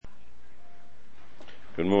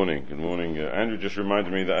Good morning. Andrew just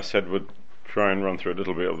reminded me that I said we'd try and run through a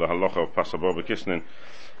little bit of the halacha of Pasabor Bekisnin.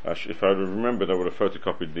 If I had remembered, I would have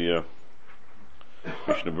photocopied the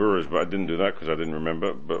Mishnah Berurahs, but I didn't do that because I didn't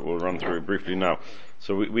remember, but we'll run through it briefly now.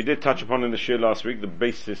 So we did touch upon in the Shiur last week the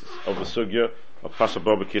basis of the sugya of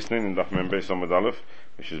Pasabor Bekisnin in Daf Mem Beis Amud Aleph,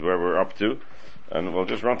 which is where we're up to. And we'll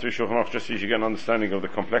just run through Shulchan Aruch just so you get an understanding of the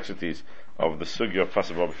complexities of the sugya of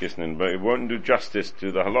Pasabor Bekisnin, but it won't do justice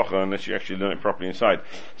to the halacha unless you actually learn it properly inside.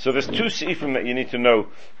 So there's two seifim that you need to know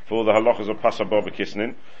for the halachas of Pasabor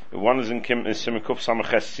Bekisnin. One is in Simon Kuf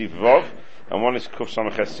Samaches Siv Vov, and one is Kuf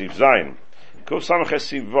Samaches Siv Zayin. Kuf Samaches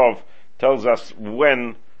Siv Vov tells us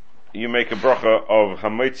when you make a bracha of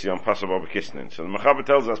Hamoitzi on Pasabor Bekisnin. So the Mechaber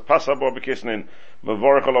tells us Pasabor Bekisnin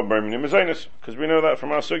Mevorach Olav B'Minim Mezainis, because we know that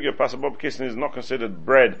from our sugya Pasabor Bekisnin is not considered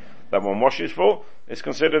bread that one washes for, it's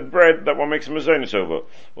considered bread that one makes a Mezainis over.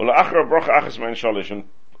 Achra bracha achas me'en shalish, and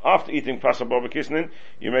after eating Pasabor Bekisnin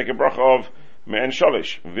you make a bracha of me'en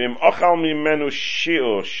shalish. V'im ochal mimenu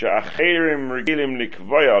shiur she'acherim regilim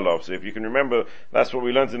likvoya alav. So if you can remember, that's what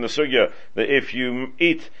we learned in the sugya, that if you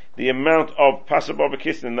eat the amount of Pasabor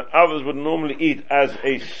Bekisnin that others would normally eat as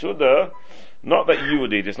a suda, not that you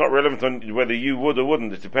would eat, it's not relevant on whether you would or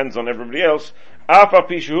wouldn't, it depends on everybody else. Even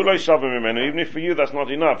if for you that's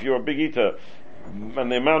not enough, you're a big eater,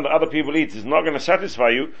 and the amount that other people eat is not going to satisfy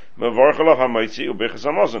you, you have to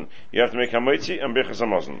make hamoitzi and bichas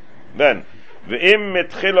hamazon. Then,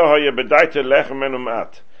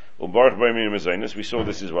 we saw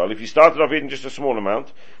this as well. If you started off eating just a small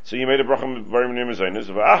amount, so you made a bracha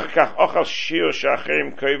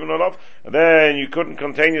and then you couldn't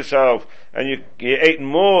contain yourself, and you ate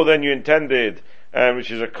more than you intended,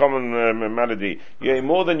 which is a common malady. You ate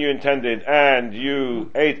more than you intended, and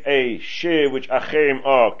you ate a shiur which acherim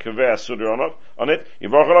are kaveh asudar on it. You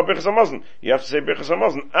have to say bichas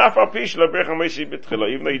hamazon,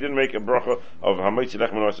 even though you didn't make a bracha of hamoitzi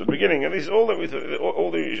lechem at the beginning. And this is all the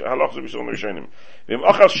halachas that we saw in the Rishonim. And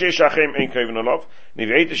if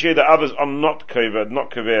you ate the shiur that others are not kaveh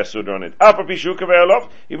asudar on it,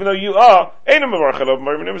 even though you are,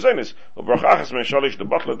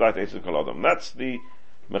 that's the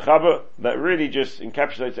Mechaber that really just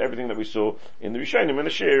encapsulates everything that we saw in the Rishonim and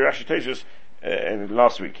the Shiur Rashi tells us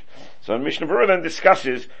last week. So Mishnah Berurah then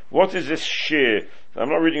discusses what is this Shiur. I'm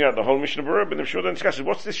not reading out the whole Mishnah Berurah, but the Mishnah then discusses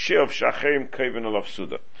what's this Shiur of Shacherim Koven Olav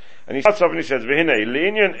Suda. And he starts off and he says, V'hinei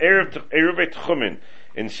le'inyan eruv tchumin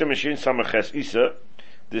in Simon Samaches Isa,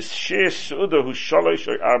 this Shiur Suda who shalosh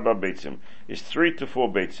or arba beitzim is 3 to 4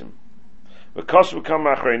 beitzim. Because we come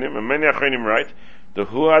achreinim, and many achreinim write, the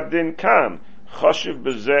huadin kan choshev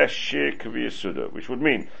bezeh shiur kaviyah suda, which would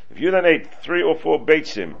mean if you then ate 3 or 4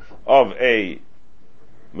 beitzim of a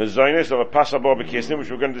mezainis of a Pasabor Bekisnin, which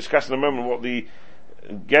we're going to discuss in a moment what the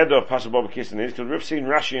Ged of Pasabor Bekisnin is, because we've seen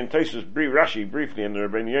Rashi and Tosfos Rashi briefly in the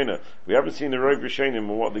Rabbeinu Yonah. We haven't seen the Rov Rishonim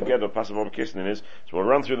or what the Ged of Pasabor Bekisnin is, so we'll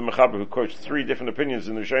run through the Mechaber who quotes 3 different opinions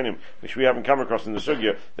in the Rishonim, which we haven't come across in the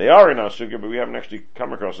Sugya. They are in our Sugya, but we haven't actually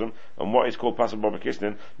come across them, on what is called Pasabor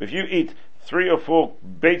Bekisnin. If you eat 3 or 4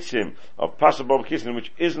 beitzim of Pasabor Bekisnin,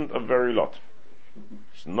 which isn't a very lot,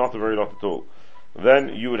 it's not a very lot at all, then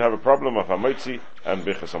you would have a problem of hamoitzi and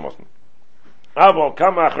bichas hamazon. Aval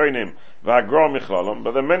kama achreinim v'agra michlalam,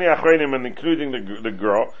 but there are many achreinim, and including the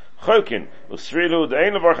gra, chokin usrilu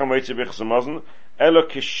de'ein levar hamoitzi bichas hamazon elo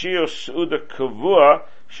kishir suda kavua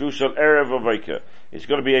shu shel erev avayka. It's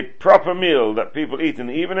got to be a proper meal that people eat in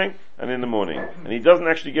the evening and in the morning, and he doesn't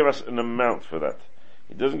actually give us an amount for that.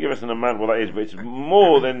 He doesn't give us an amount what that is, but it's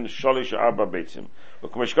more than shalish arba beitzim. The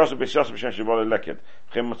Shulchan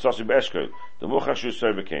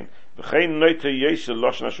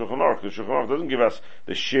Aruch doesn't give us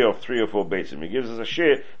the shiur of 3 or 4 beitzim. He gives us a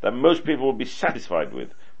shiur that most people will be satisfied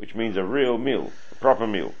with, which means a real meal, a proper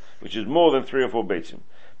meal, which is more than 3 or 4 beitzim.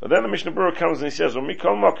 But then the Mishnah Berurah comes and he says,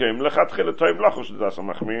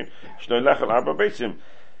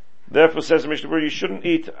 therefore, says the Mishnah Berurah, you shouldn't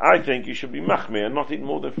eat, I think you should be machmir and not eat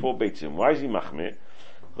more than 4 beitzim. Why is he machmir?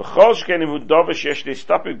 Many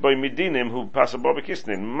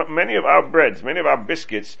of our breads, many of our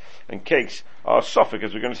biscuits and cakes are sophic,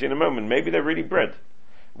 as we're going to see in a moment. Maybe they're really bread.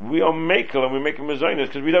 We are makel and we make mezainos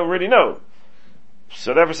because we don't really know.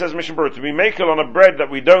 So therefore says Mishnah Berurah, to be makel on a bread that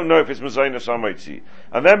we don't know if it's mezainos or moitzi,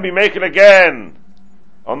 and then be makel again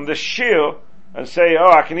on the shiur and say,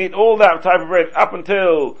 I can eat all that type of bread up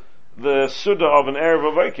until the Suda of an Erev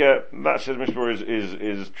Avayka, that says Mishnah Berurah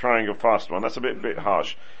is trying a fast one. That's a bit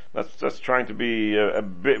harsh. That's trying to be a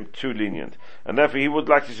bit too lenient. And therefore he would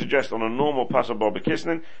like to suggest on a normal Pasabor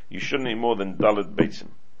Bekisnin, you shouldn't eat more than Daled Beitzim.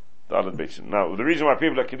 Now, the reason why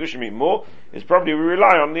people at Kiddushim eat more is probably we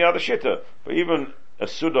rely on the other shitta. But even a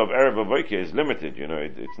suda of Erev Avoike is limited,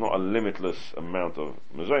 it's not a limitless amount of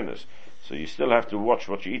mazonos. So you still have to watch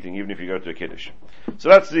what you're eating, even if you go to a kiddush. So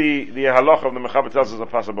that's the halacha of the Mechaber tells us of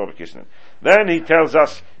Pasal Baba Kisnan. Then he tells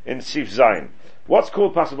us in Sif Zayin, what's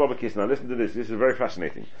called Pasal Baba Kisnan? Listen to this is very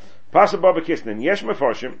fascinating. Pasal Baba Kisnan, Yesh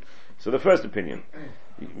Mefarshim, so the first opinion.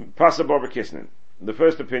 Pasal Baba Kisnan. The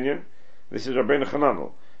first opinion, this is Rabbeinu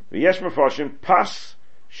Chananel. Yesh Mefarshim, Pas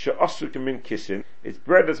She'asuk Min Kisin, it's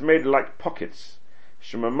bread that's made like pockets.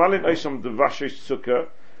 Shemamalin Oisam Devashish Sukkah,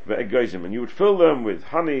 and you would fill them with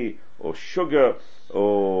honey or sugar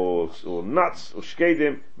or nuts or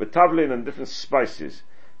shkedim, v'tavlin and different spices.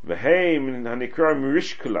 V'heim in hanikra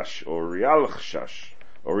mirishkulash or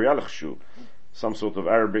rialchshu, some sort of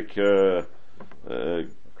Arabic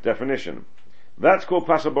definition. That's called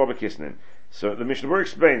Pasal Baba Kisnin. So the Mishnah Berurah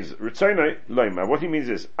explains, Ritzaynai loima. What he means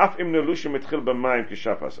is, Af im nelushim mitchil b'mayim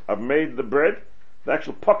kishafas. I've made the bread, the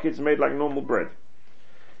actual pockets made like normal bread.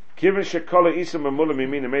 But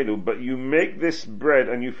you make this bread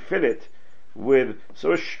and you fill it with,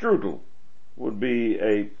 so a strudel would be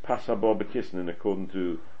a Pasal Baba Kisnin according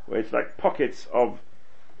to, where it's like pockets of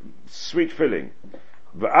sweet filling.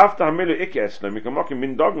 After Hamilu Ikes, we can mock him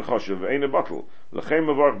min dogen choshev, ein a bottle, lechem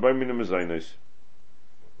avarch by min amazainos.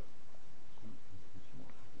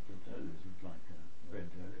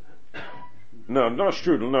 No, not a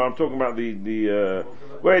strudel. No, I'm talking about the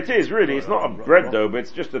well, it is really. It's not a bread dough, but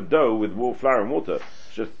it's just a dough with flour and water,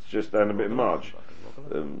 just and a bit of marge,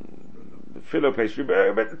 filo pastry.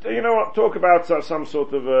 But you know what? Talk about some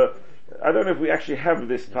sort of. I don't know if we actually have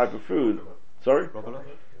this type of food. Sorry,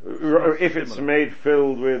 if it's made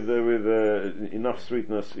filled with enough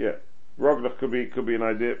sweetness, yeah, roglach could be an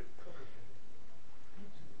idea.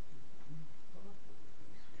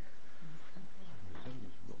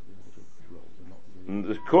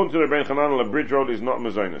 According to the Rebbeinu Chananel, a bridge roll is not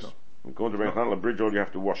mazonos. According to Rebbeinu Chananel, a bridge roll you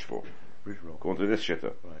have to wash for. According to this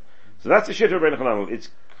shitta. Right. So that's the shitta of Rebbeinu Chananel.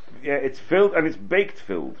 It's filled and it's baked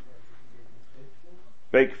filled.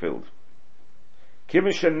 Bake filled. Now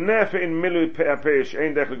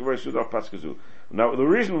the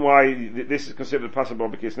reason why this is considered Pasal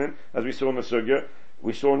Baba Kisnin, as we saw in the Sugya,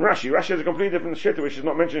 we saw in Rashi. Rashi has a completely different shitta which is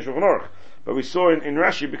not mentioned in Shulchan Aruch. But we saw in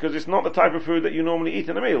Rashi because it's not the type of food that you normally eat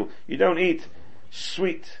in a meal. You don't eat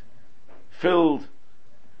sweet, filled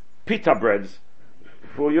pita breads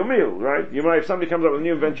for your meal, right? You might, if somebody comes up with a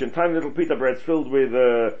new invention, tiny little pita breads filled with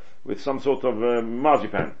some sort of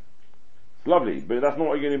marzipan. It's lovely, but that's not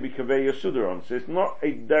what you're going to be kaveh your suda on. So it's not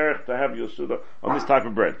a derech to have your suda on this type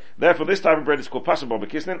of bread. Therefore, this type of bread is called Pasal Baba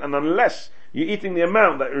Kisnin, and unless you're eating the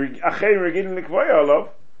amount that achei regilin likvaya olav,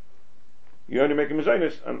 you only make a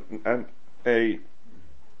mazonos and a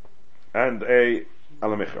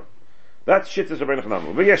alamicha. That's shittas Rabbeinu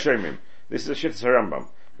Chananel. V'yesh oimim. This is a shittas Harambam.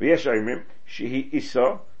 V'yesh oimim. Shehi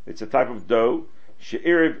isa. It's a type of dough.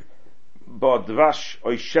 She'iriv ba dvash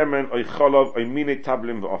oy shemen oy cholov oy mine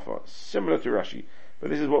tablim v'ofa. Similar to Rashi,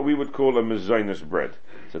 but this is what we would call a mazonos bread.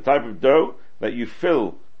 It's a type of dough that you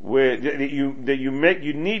fill with that you make.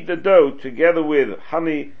 You knead the dough together with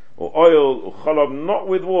honey or oil or cholov, not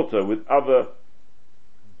with water, with other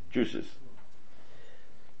juices.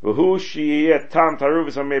 But when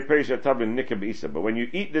you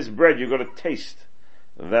eat this bread, you've got to taste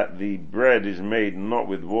that the bread is made not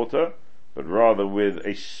with water, but rather with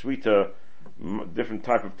a sweeter, different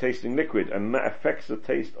type of tasting liquid, and that affects the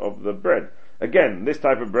taste of the bread. Again, this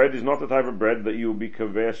type of bread is not the type of bread that you will be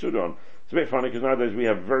kaveh suda on. It's a bit funny because nowadays we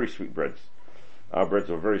have very sweet breads. Our breads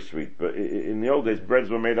are very sweet, but in the old days, breads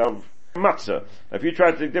were made of matzah. If you try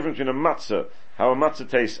to take the difference between a matzah, how a matzah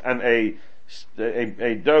tastes, and a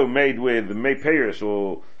dough made with meperis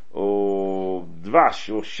or dvash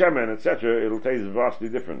or shemen, etc., it'll taste vastly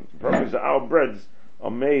different. The problem is that our breads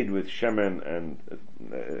are made with shemen and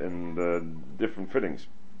different fillings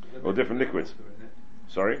or different liquids.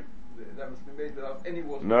 Sorry? That must be made without any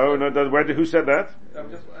water. No, who said that?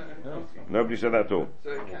 Nobody said that at all.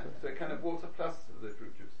 So it kind of water plus the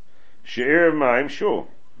fruit juice. Shiur Maim, sure.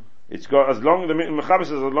 It's got, as long the Mechaber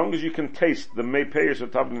says, as long as you can taste the meperis or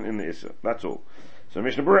tablin in the Issa. That's all. So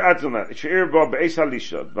Mishnah Berurah adds on that. Shiur ba be'es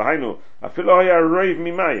halishad. V'hainu, afilo haya roiv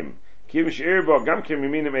mimayim. Kim shiur ba gam kem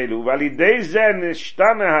miminim elu. V'alidei ze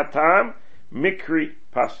nishtana hatam mikri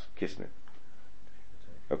pas kisne.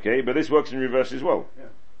 Okay, but this works in reverse as well. Yeah.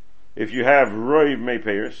 If you have roiv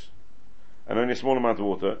meperis, and only a small amount of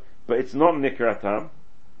water, but it's not nikra hatam,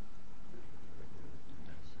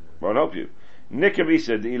 won't help you. Nikab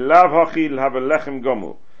said, "Ilav hachil have a lechem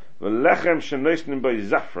gomel, the lechem shenoisnim by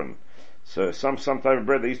zafran." So some type of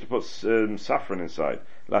bread they used to put saffron inside.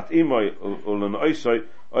 Lat imoy ulan oisoi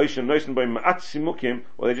Oishem Noisen by Ma'atsimukim,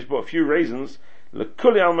 or they just bought a few raisins,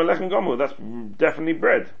 Lekuli al Melechem Gomu, that's definitely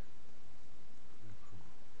bread.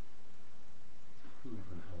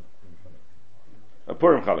 A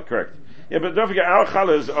Purim challah, correct. Yeah, but don't forget, our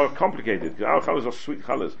challahs are complicated, because our challahs are sweet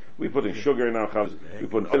challahs. We put in sugar in our challahs, we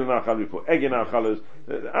put oil in our challahs, we put egg in our challahs.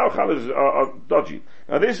 Our challahs are dodgy.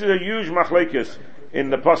 Now this is a huge machlekes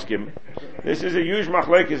in the poskim.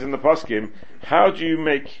 How do you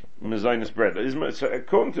make mezainis bread? So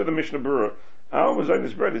according to the Mishnah Berurah, our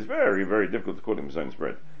mezainis bread is very, very difficult to call it mezainis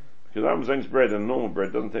bread. Because our mezainis bread and normal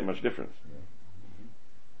bread doesn't take much difference.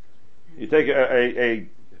 You take a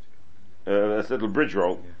little bridge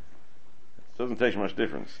roll, it doesn't take much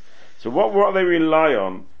difference. So what they rely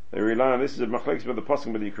on, this is a machlekes by the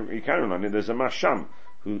poskim, but you can rely on it. There's a masham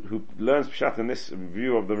who learns pshat in this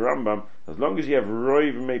view of the Rambam. As long as you have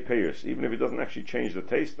roiv meipeiros, even if it doesn't actually change the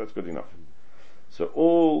taste, that's good enough. So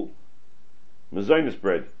all mezainis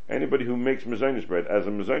bread, anybody who makes mezainis bread as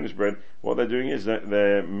a mezainis bread, what they're doing is that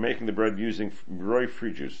they're making the bread using roiv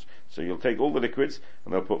fruit juice. So you'll take all the liquids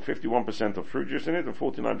and they'll put 51% of fruit juice in it and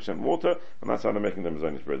 49% water, and that's how they're making the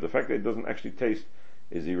mezainis bread. The fact that it doesn't actually taste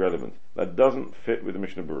is irrelevant. That doesn't fit with the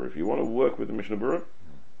Mishnah Berurah. If you want to work with the Mishnah Berurah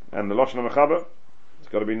and the Lashon HaMechaber, it's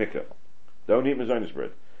got to be nikah. Don't eat mezainis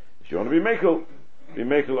bread. If you want to be mekel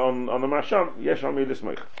on the masham, yesh al mi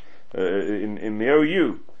lismich. In the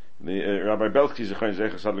OU, Rabbi Belsky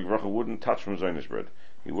Zechayin wouldn't touch mezainis bread.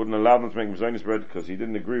 He wouldn't allow them to make mezainis bread because he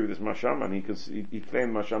didn't agree with this masham, and he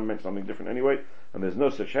claimed masham meant something different anyway, and there's no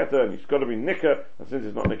such heter, and it's got to be nikah, and since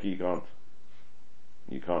it's not nikah,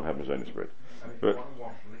 you can't have mezainis bread. But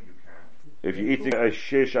if you're eating a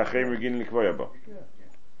shir shachem regin likvoyaba,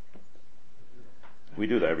 we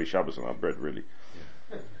do that every Shabbos on our bread, really.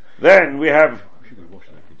 Then we have.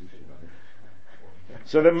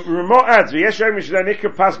 So the Ramah adds, "V'yeshem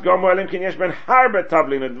mishdanikah pas gomo elim ken yesh ben harbe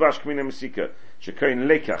tablin advash kmina mesika shekoin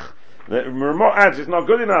lekach." The Ramah adds, it's not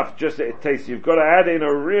good enough just that it tastes. You've got to add in a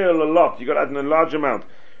lot. You've got to add in a large amount.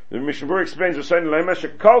 The Mishnah Berurah explains, "V'soin leima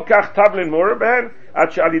shekol kach tablin mora behen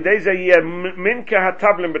ad she'alidei zeh yeh minka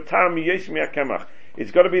hatablin b'tam yesh mi'akemach."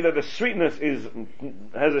 It's got to be that the sweetness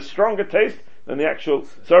has a stronger taste than the actual.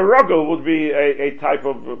 So a rogel would be a type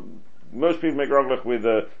of. Most people make roglach with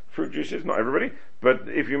fruit juices, not everybody, but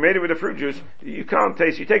if you made it with a fruit juice, you can't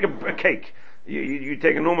taste. You take a cake, you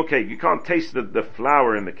take a normal cake, you can't taste the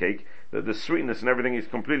flour in the cake. The sweetness and everything is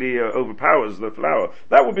completely overpowers the flour.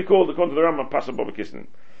 That would be called, according to the Rambam, pasal bobakisnin.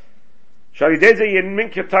 So according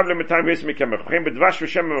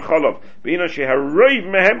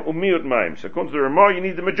to the Ramah, you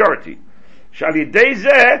need the majority.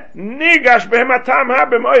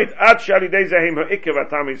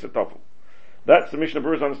 That's the Mishnah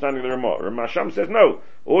Berurah's understanding of the Ramah. Ramasham says no,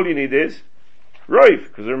 all you need is roiv,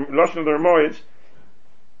 because the lashon of the Ramah is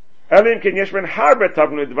Elim ken yesh ben harbe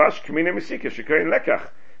tablin dvash k'minei mesika shekoin lekach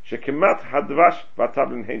shekemat hadvash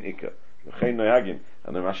v'tablin hein ikka v'chein noyagim.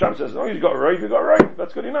 And the Masham says, as long as you've got roiv,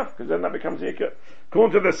 that's good enough, because then that becomes ikka.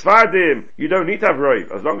 According to the Sfardim, you don't need to have roiv,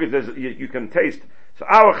 as long as you can taste. So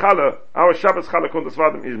our Shabbos challah, according to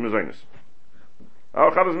Sfardim, is mezainis. Our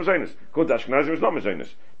challah is mezainis. According to Ashkenazim, it's not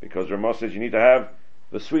mezainis, because Ramah says you need to have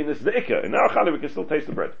the sweetness, the ikka. In our challah, we can still taste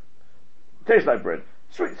the bread. It tastes like bread.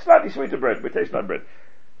 Slightly sweeter bread, but it tastes like bread.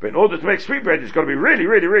 But in order to make sweet bread, it's got to be really,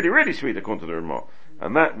 really, really, really sweet, according to the Ramah.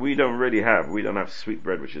 And that we don't really have. We don't have sweet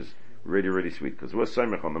bread, which is really, really sweet, because we're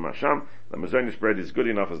somech on the masham. The mezainis bread is good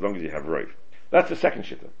enough as long as you have roiv. That's the second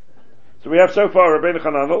shitta. So we have so far Rabbeinu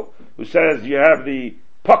Chananel, who says you have the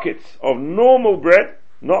pockets of normal bread,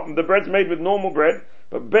 not the bread's made with normal bread,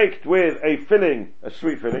 but baked with a filling, a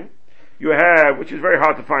sweet filling. You have, which is very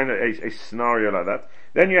hard to find a scenario like that.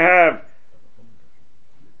 Then you have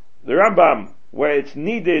the Rambam, where it's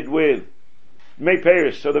kneaded with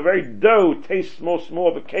meipeiros, so the very dough tastes more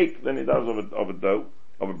of a cake than it does of a dough,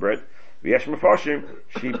 of a bread. V'yesh mefarshim,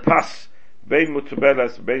 she pas bein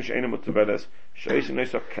mutabeles, bein she'ena mutabeles, she'esin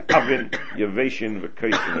noisa ka'avin, yaveshin,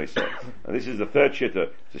 v'koisin noisa. And this is the third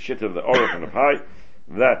shitta, it's the shitta of the Orach and of Hai,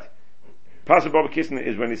 that pasal bobakisnin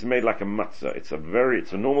is when it's made like a matzah. It's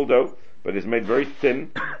a normal dough, but it's made very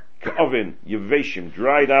thin, ka'avin, yaveshin,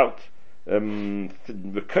 dried out,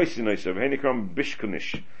 v'koisin noisa, v'henikram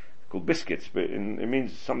bishkunish, called biscuits, but it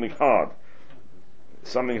means something hard.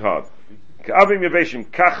 Ka'avim yaveshim,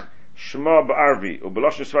 kach shma ba'arvi,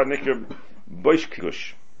 u'b'losh nesvad nikra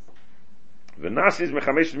boishkikush. V'nasis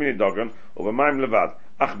mechamesh mini dogan, u'v'mayim levad.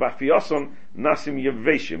 Ach ba'fiyoson nasim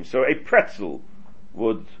yaveshim. So a pretzel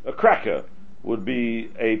a cracker would be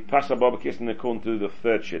a pasal bobakisnin according to the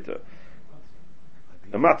third shitta.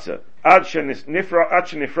 A matzah. ad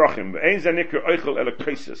shenifrachim ve'ein ze nikra oichel ele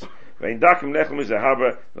kaisis ve'ein dakim lechem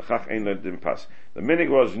mizahaba l'chach ein ledim pas. The minig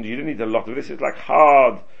was you didn't eat a lot of this. It's like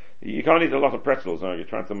hard. You can't eat a lot of pretzels. No, you're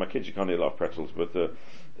trying to tell my kids you can't eat a lot of pretzels, but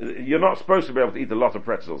you're not supposed to be able to eat a lot of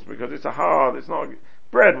pretzels because it's not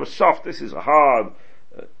bread was soft. This is hard.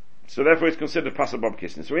 So therefore it's considered passer bob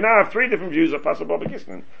kisnin. So we now have three different views of passer bob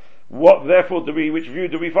kisnin. What therefore which view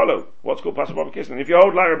do we follow? What's called passer bob kisnin? If you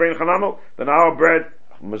hold like Rabbeinu Chananel, then our bread,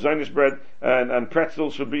 mazonis bread, and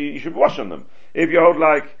pretzels you should wash on them. If you hold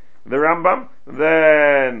like the Rambam,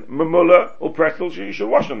 then mamula or pretzels you should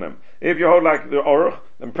wash on them. If you hold like the Oruch,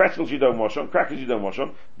 then pretzels you don't wash on, crackers you don't wash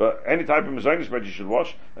on, but any type of mazonis bread you should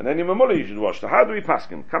wash, and any mamula you should wash. So how do we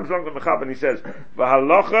paskin? Comes along the Mechab and he says,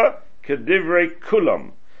 V'halacha kedivrei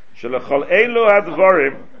kulam. Shelachol elu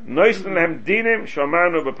hadvarim noisten lehem dinim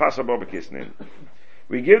shomanu b'pasar bo b'kisnin.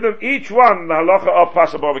 We give them each one the halacha of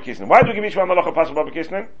pasar bo b'kisnin. Why do we give each one the halacha of pasar bo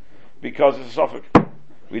b'kisnin? Because it's a suffix.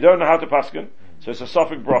 We don't know how to paskin, so it's a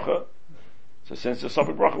suffix bracha. So since it's a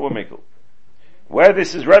suffix bracha, we'll make it. Where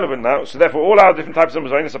this is relevant now, so therefore all our different types of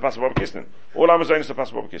mazonis are pasar bo b'kisnin. All our mazonis are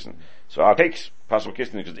pasar bo b'kisnin. So our cakes pasar bo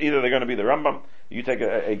b'kisnin because either they're going to be the Rambam. You take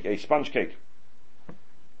a sponge cake.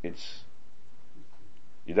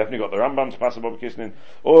 You definitely got the Rambam's passer bo b'kisnin,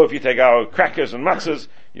 or if you take our crackers and matzahs,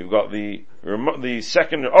 you've got the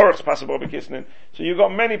second Oruch's passer bo b'kisnin. So you've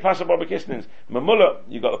got many passer bo b'kisnins. Mamula,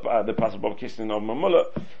 you got the passer bo b'kisnin of Mamula.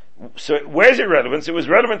 So where's it relevant? It was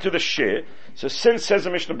relevant to the Shiur. So since says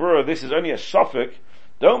the Mishnah Berurah, this is only a suffix.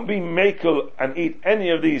 Don't be makel and eat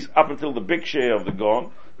any of these up until the big Shiur of the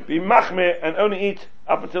Gon. Be machmeh and only eat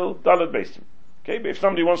up until Dalet Beisim. Okay, but if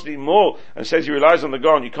somebody wants to eat more and says he relies on the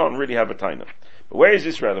Gon, you can't really have a taina. But where is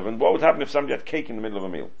this relevant? What would happen if somebody had cake in the middle of a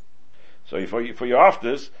meal? So for your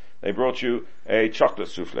afters, they brought you a chocolate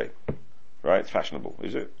souffle. Right? It's fashionable,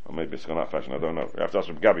 is it? Or maybe it's not fashion, I don't know. You have to ask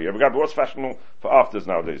Gabi. Gabi, what's fashionable for afters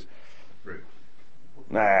nowadays? Fruit.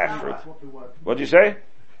 Nah, fruit. What do you say?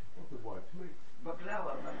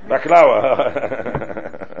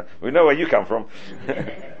 Baklava. We know where you come from.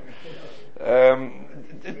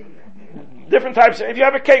 Different types. If you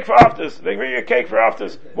have a cake for afters, they give you a cake for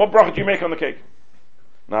afters. What bracha do you make on the cake?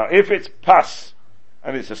 Now, if it's pas,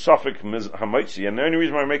 and it's a suffix hamoitzi, and the only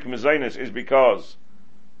reason why I make mezainis is because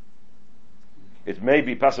it may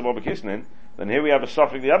be passer bo b'kisnin, then here we have a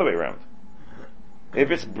suffix the other way around.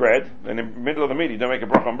 If it's bread, then in the middle of the meal you don't make a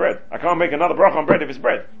bracha on bread. I can't make another bracha on bread if it's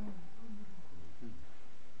bread.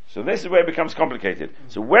 So this is where it becomes complicated.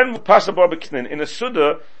 So when passer bo b'kisnin in a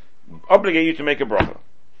suda obligate you to make a bracha.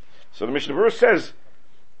 So the Mishnah Berurah says,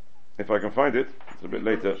 if I can find it, it's a bit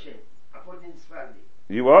later.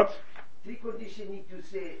 You what? Three conditions need to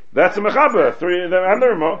say. That's a mechaber. Three, and there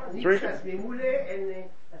are more. Three. That's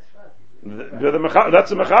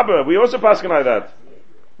a mechaber. We also paskin like that.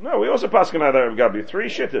 No, we also paskin like that, Gabi. Three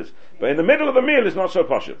shitters. But in the middle of the meal is not so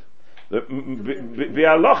pashut. The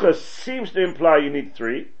halacha seems to imply you need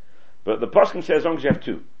three, but the paskin says as long as you have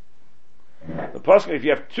two. The paskin, if you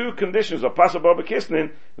have two conditions of passer bo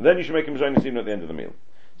b'kisnin, then you should make a mezainis even at the end of the meal.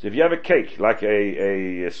 So if you have a cake, like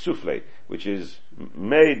a souffle, which is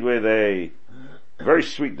made with a very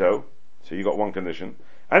sweet dough, so you got one condition,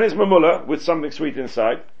 and it's mamula with something sweet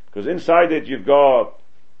inside, because inside it you've got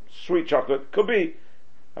sweet chocolate, could be,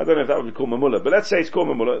 I don't know if that would be called mamula, but let's say it's called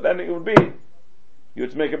mamula, then it would be, you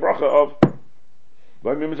would make a bracha of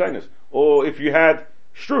mezainis. Or if you had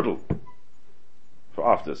strudel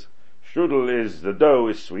for afters. Strudel is, the dough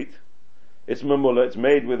is sweet. It's mamula, it's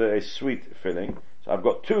made with a sweet filling. So I've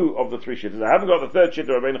got two of the three shittahs. I haven't got the third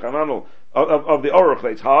shittah of Bein Chananel, of the Oruch,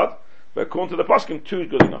 that it's hard. But according to the Paskin, two is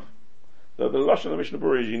good enough. So the Lashon of the Mishnah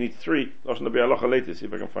Berurah is you need three. Lashon of the Be'alacha later, see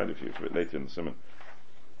if I can find it for you a bit later in the Simon.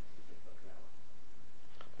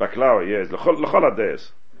 Baklava, yes. L'chol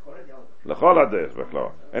ha-deis. L'chol ha-deis,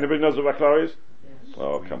 baklava. Anybody knows what baklava is?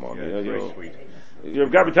 Oh, come on. Yeah, very sweet.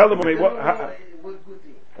 You've got to tell them what...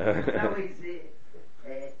 Now is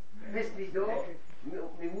pastry dough,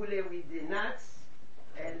 mimule with the nuts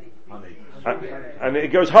and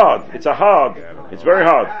it goes hard. It's it's very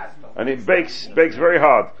hard, and it bakes very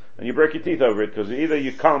hard, and you break your teeth over it because either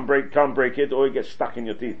you can't break it or it gets stuck in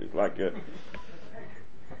your teeth. It's like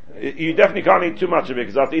you definitely can't eat too much of it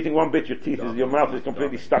because after eating one bit, your mouth is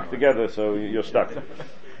completely stuck together, so you're stuck.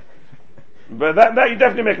 But that you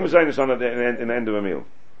definitely make mezainis on at the end of a meal.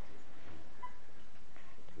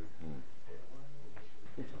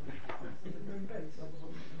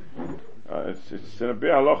 It's in a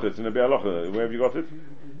Be'alacha. It's in a Be'alacha. Where have you got it?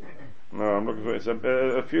 No, I'm looking for it. It's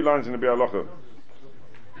a few lines in the Be'alacha.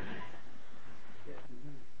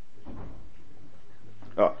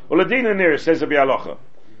 Well, Adina near says a Be'alacha.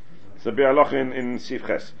 It's a Be'alacha in Sif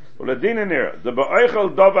Ches. Uladina nira. The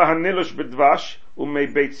ba'oichel dava hanilush b'dvash umei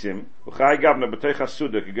beitzim u'chai gavna b'tei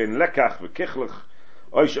chasuda k'gein lekach v'kichlich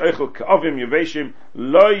oish oichel k'ovim yeveshim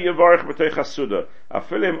lo yevarech b'tei chasuda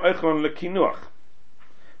afilim oichelon lekinuach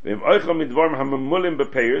v'im oichel midvarm hamamulim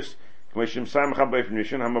b'peiris k'meshim saim chab b'eifin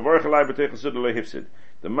rishon hamavarech alai b'tei chasuda lo hifsid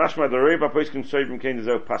the mashma the rei b'apoiskin soivim kein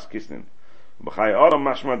dezau pas kisnin b'chai adam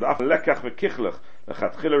mashma da'af lekach v'kichlich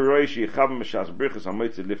l'chatchila roi she'yichavim b'shas brichas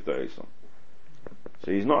hamoitzid lifta eison.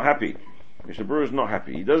 So he's not happy. Mr. Brewer is not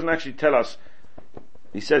happy. He doesn't actually tell us.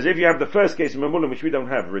 He says if you have the first case of Mamulim, which we don't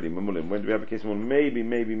have really, Mamulim. When do we have a case of Mamulim?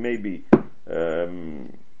 Maybe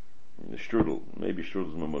Strudel. Maybe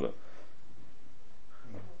Strudel's Mamula.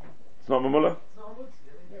 It's not Mamula?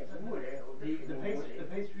 The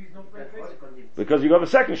pastry is not bread pastry. Because you got the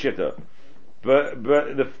second shitter. But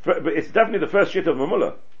it's definitely the first shitter of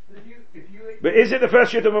Mamula. But is it the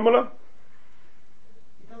first shitter of Mamula?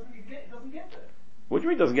 It doesn't get there. What do you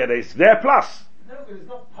mean it doesn't get there? It's there plus. No, but it's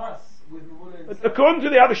not pas with Mamula. According to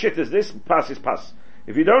the other shitters, this pas is pas.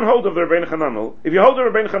 If you don't hold of the Rabbeinu Chananel, if you hold the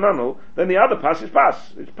Rabbeinu Chananel, then the other pas is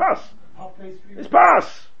pas. It's pas. It's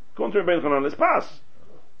pas. According to Rabbeinu Chananel, it's pas.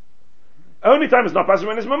 Only time it's not pas is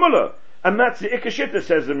when it's mamula. And that's the Ikka shitter,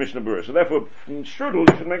 says the Mishnah Berurah. So therefore, in Strudel,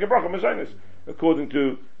 you should make a bracha mezainis, according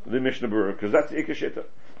to the Mishnah Berurah, because that's the Ikka shitter.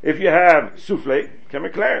 If you have souffle, can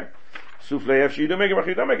McLaren. Souffle, if you don't make a bracha,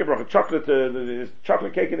 you don't make a bracha.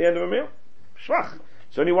 Chocolate cake at the end of a meal? Shvach.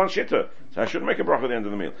 It's only one shitter. So I shouldn't make a bracha at the end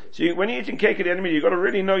of the meal. So when you're eating cake at the end of the meal, you've got to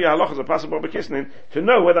really know your halachas of pasuk b'kisnin to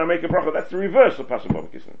know whether I make a bracha. That's the reverse of pasuk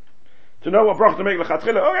b'kisnin. To know what bracha to make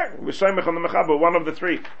l'chatchila, okay, we're soymech on the mechaber, one of the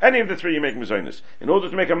three. Any of the three you make mezainis. In order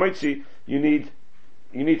to make a motzi, you need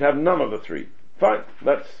to have none of the three. Fine,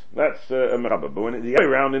 that's a mechaber. But when it's the other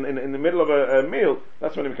way around in the middle of a meal,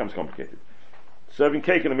 that's when it becomes complicated. Serving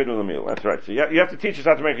cake in the middle of the meal. That's right. So you have to teach us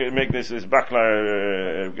how to make this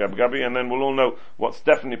bakla gabi, and then we'll all know what's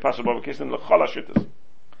definitely possible b'kisnin l'chol hashittas.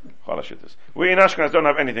 Chol hashittas. We in Ashkenaz don't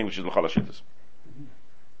have anything which is l'chol hashittas.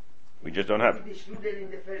 We just don't have. The strudel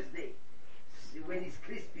in the first day, when it's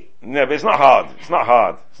crispy. No, but it's not hard. It's not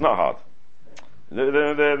hard.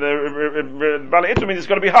 The Bala Itra means it's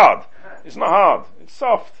got to be hard. It's not hard. It's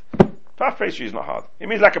soft. Puff pastry is not hard. It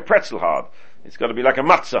means like a pretzel hard. It's got to be like a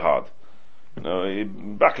matzah hard. No,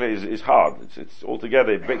 bakla is hard. It's all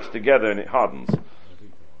together. It bakes together and it hardens.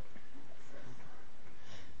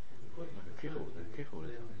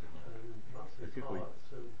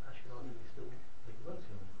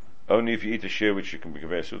 Only if you eat a shear which you can be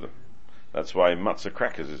kaveh suda. That's why matzah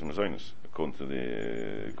crackers is mazonis, according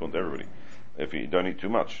to everybody. If you don't eat too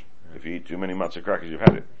much, if you eat too many matzah crackers, you've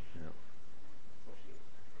had it.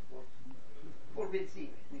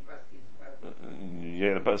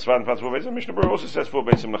 Yeah, the Svan Pats four beis. Mishnah Berurah also says four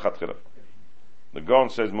beisim lechatchila. The Gaon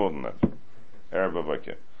says more than that. Erev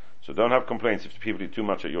Avakeh. So don't have complaints if people eat too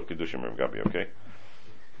much at your Kiddushim Rav Gabi, okay?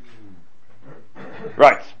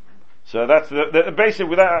 Right. So that's the basic,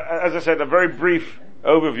 without, as I said, a very brief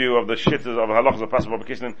overview of the shittas of halachas of pasuk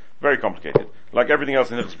b'kisnin. Very complicated. Like everything else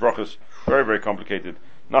in Hilchos Brachos, very, very complicated.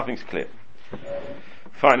 Nothing's clear.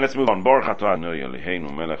 Fine, let's move on. Baruch atah Adonai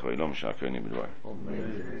Eloheinu melech v'olam sha'akoni b'dvar.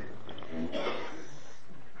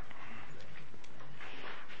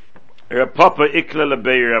 Papa ikla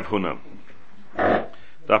lebeir Rav Huna.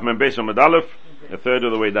 Daf men beis on Aleph, a third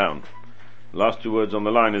of the way down. Last two words on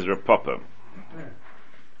the line is Rav Papa.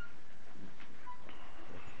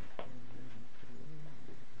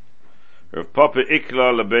 Rav Papa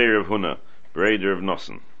ikla lebeir Rav Huna, breder of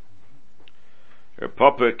Nosson. Rav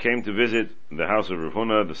Papa came to visit the house of Rav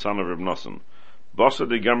Huna, the son of Rav Nosson. Bosa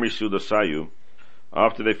de Gamri Suda Sayu.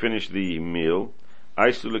 After they finished the meal,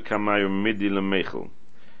 Aisu lekamayu midi lemechel.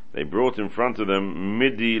 They brought in front of them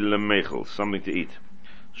midi lemechel, something to eat.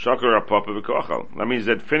 Shakar apapa v'koachal. That means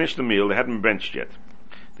they'd finished the meal, they hadn't benched yet.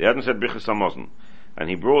 They hadn't said bichas hamazon. And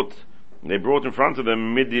they brought in front of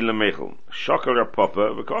them midi lemechel. Shakar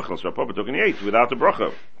apapa v'koachal. So Papa took and he ate without a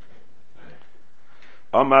bracha.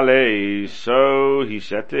 Amalei, so he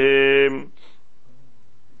said to him,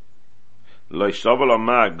 Lo yishavel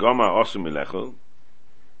ama gama osum milechel.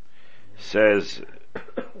 Says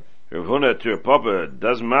Rav Huna to Rav Papa,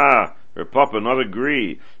 does Rav Papa not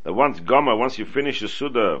agree that once you finish the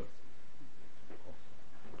Suda,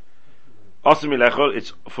 Osum Milechol,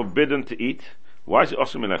 it's forbidden to eat? Why is it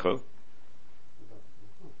Osum Milechol?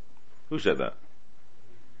 Who said that?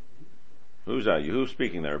 Who's that? Who's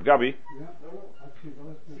speaking there? Gabi?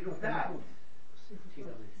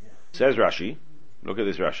 Says Rashi, look at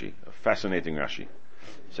this Rashi, a fascinating Rashi.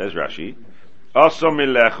 Says Rashi, Osum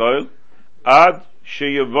Milechol, Ad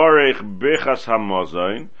sheyavarech bechas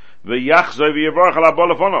hamozain v'yachzoi v'yavarech ala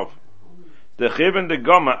bolafonov. the chiven the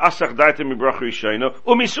goma asach daite mi bracha rishayna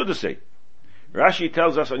umisudase. Rashi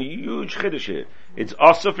tells us a huge chiddush here. It's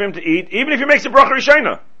also for him to eat, even if he makes a bracha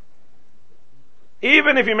rishayna.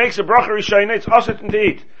 Even if he makes a bracha rishayna, it's also for him to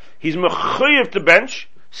eat. He's mechuyev to bench,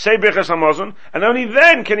 say birchas hamazon, and only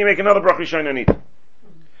then can he make another bracha rishayna and eat.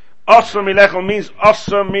 Asa milechel means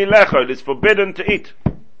asa milechel. It's forbidden to eat.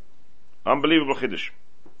 Unbelievable chiddush.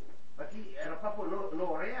 But Papa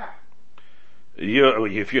no reach.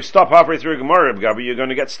 If you stop halfway through a Gemara, Gabi, you're going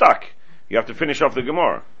to get stuck. You have to finish off the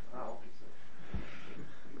Gemara.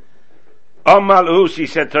 Amal Us, he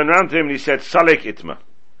said, turn around to him and he said, Salek itma.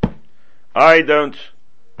 I don't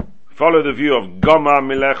follow the view of Goma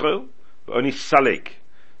milechel, but only Salek.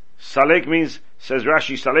 Salek means, says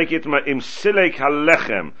Rashi, Salek itma im silek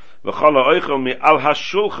halechem, v'chala oichel mi al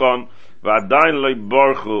hashulchan, v'adayin loy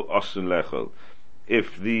borchu osun lechel.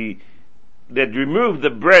 If they'd removed the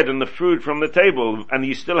bread and the food from the table, and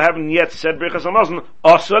you still haven't yet said Birchas Hamazon,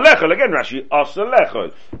 osun lechel. Again, Rashi, osun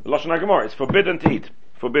lechel. Lashon HaGemara, it's forbidden to eat.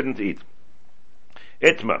 Forbidden to eat.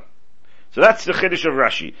 Itma. So that's the chiddush of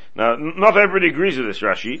Rashi. Now, not everybody agrees with this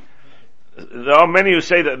Rashi. There are many who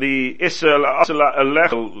say that the Isser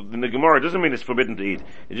al-Lechel in the Gemara doesn't mean it's forbidden to eat.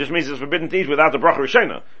 It just means it's forbidden to eat without the bracha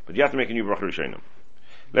rishayna. But you have to make a new bracha rishayna.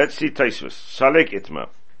 Let's see Taisvus. Salek itma.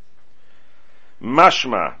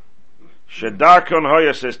 Mashma. Shedarkon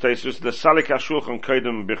hoya, says Taisvus, the Salek ha-shulchan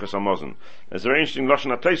koidem birchas hamazon. There's a very interesting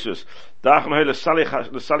lashon at Taisvus. Darkon hoya the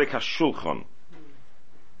Salek ha-shulchan.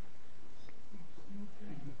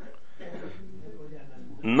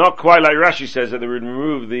 Not quite like Rashi says that they would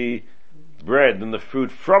remove the bread and the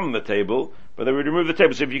food from the table, but they would remove the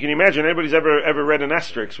table. So if you can imagine, anybody's ever read an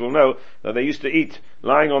asterisk will know that they used to eat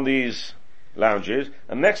lying on these lounges,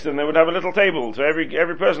 and next to them they would have a little table. So every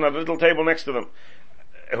person had a little table next to them.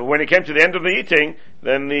 When it came to the end of the eating,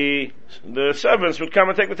 then the servants would come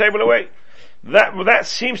and take the table away. That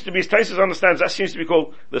seems to be, Taisus understands, that seems to be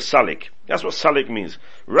called the salik. That's what salik means.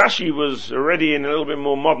 Rashi was already in a little bit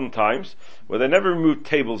more modern times, where they never removed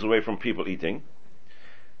tables away from people eating.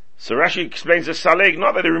 So Rashi explains the salik,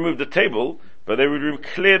 not that they removed the table, but they would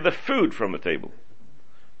clear the food from the table.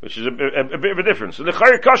 Which is a bit of a difference. So the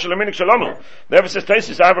Chayr Kasha Leminik Shalom. Therefore says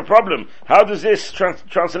Taisus, I have a problem. How does this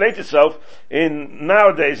translate itself in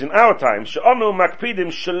nowadays, in our times? She'onu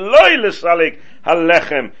makpidim shaloi l'salik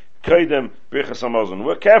halechem koidem birchas hamazon.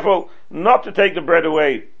 We're careful not to take the bread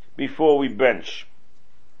away before we bench.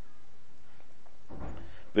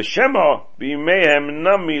 V'shema b'yimehem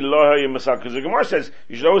nami lo hayim masal. Because the Gemara says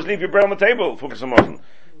you should always leave your bread on the table for birchas hamazon.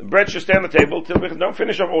 The bread should stay on the table till don't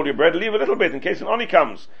finish off all your bread. Leave a little bit in case an oni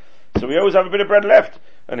comes. So we always have a bit of bread left.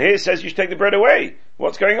 And here it says you should take the bread away.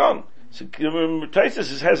 What's going on? So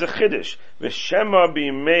Taisus has a chiddush. V'shema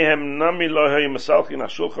b'yimehem nami lo hayim masalchin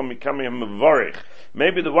hashulchan mikamehem mevarich.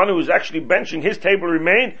 Maybe the one who was actually benching his table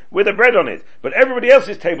remained with the bread on it, but everybody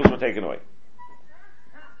else's tables were taken away.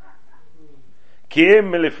 Ki'im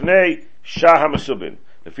milifnei shah hamasubin.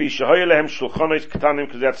 Because they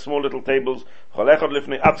had small little tables. Everybody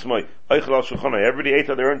ate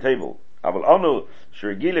at their own table. It's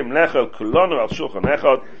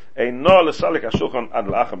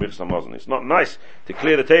not nice to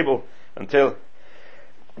clear the table until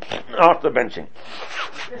after benching.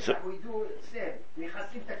 So,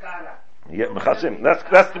 yeah, mechasim.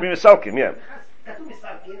 That's to be mesalkim. Yeah.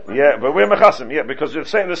 Yeah, but we're mechasim. Yeah, because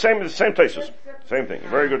it's the same tases. Same thing.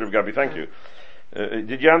 Very good, Rav Gabi. Thank you.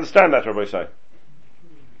 Did you understand that, Rabbi Sai?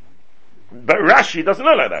 But Rashi doesn't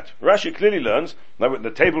know like that. Rashi clearly learns that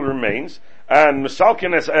the table remains, and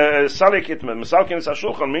Mesalkin es Salik Itman, Mesalkin es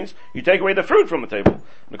Ashulchan means you take away the fruit from the table.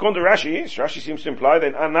 And according to Rashi seems to imply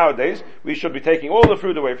that nowadays we should be taking all the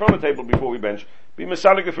fruit away from the table before we bench. Be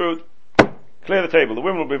Mesalik the fruit, clear the table. The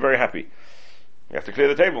women will be very happy. You have to clear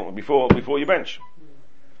the table before you bench.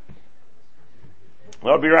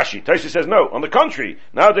 That would be Rashi. Taisha says no. On the contrary,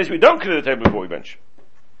 nowadays we don't clear the table before we bench.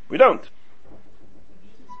 We don't.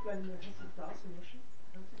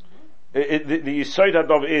 The Yisod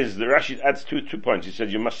Hadov is, the Rashi adds two points. He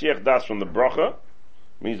says, you Masiach Das from the Bracha,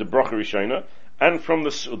 means the Bracha Rishona, and from the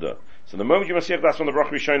Suda. So the moment you Masiach Das from the Bracha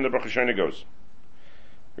Rishona, the Bracha Rishona goes.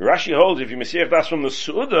 Rashi holds, if you Masiach Das from the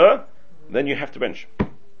Suda, then you have to bench.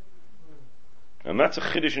 And that's a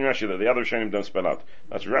chiddush in Rashi that the other Rishonim don't spell out.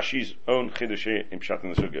 That's Rashi's own chiddush in Pshat in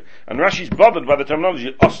the Sugya. And Rashi's bothered by the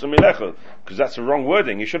terminology Osa Milechel, because that's the wrong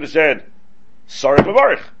wording. He should have said Sorry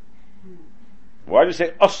Bavarich. Why do you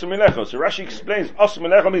say Osa Milechel? So Rashi explains Osa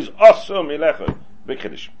Milechel means Osa Milechel. Big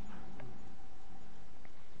chiddush.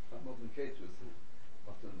 Some modern caterers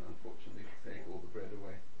often, unfortunately, take all the bread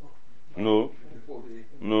away. No. Before the...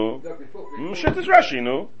 No. No, before... Shit is Rashi,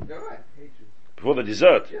 no. Go right. before the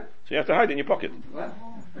dessert. So you have to hide it in your pocket.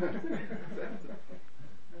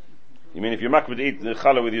 You mean if you're makbid to eat the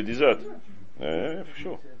challah with your dessert? For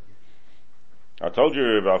sure. I told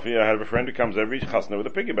you, Ralphie, I have a friend who comes every chasna with a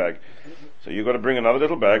piggy bag. So you've got to bring another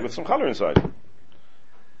little bag with some challah inside.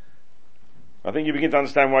 I think you begin to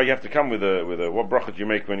understand why you have to come with a what brachot you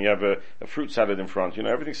make when you have a fruit salad in front. You know,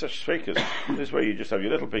 everything's such fakers. This way you just have your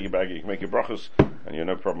little piggy bag, you can make your brachos, and you're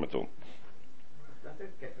no problem at all. I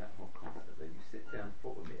don't get that whole concept that you sit down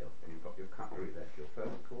for a meal and you've got your cutlery that's your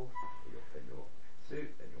first course, and your soup,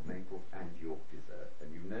 and your main course, and your dessert.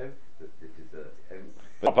 And you know that the dessert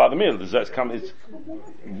It's not part of the meal. Desserts come,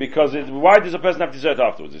 why does a person have dessert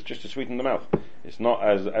afterwards? It's just to sweeten the mouth. It's not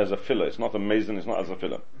as a filler. It's not amazing. It's not as a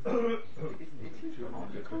filler. How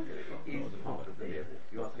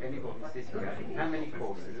many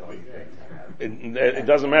courses are you going to have? It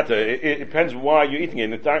doesn't matter. It depends why you're eating it.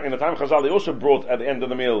 In the time of Chazal, they also brought at the end of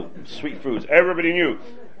the meal sweet foods. Everybody knew.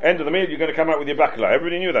 End of the meal, you're going to come out with your bakla.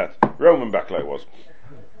 Everybody knew that. Roman bakla it was.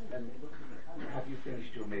 Have you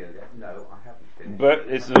finished your meal yet? No, I haven't finished. But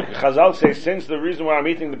it's Chazal says, since the reason why I'm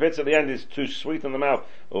eating the bits at the end is to sweeten the mouth,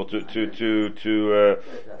 or to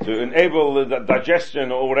enable the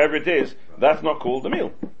digestion, or whatever it is, that's not called the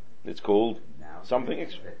meal. It's called something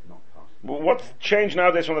extra. What's changed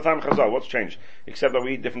nowadays from the time of Chazal? What's changed? Except that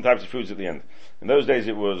we eat different types of foods at the end. In those days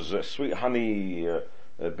it was sweet honey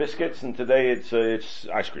biscuits, and today it's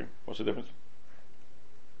ice cream. What's the difference?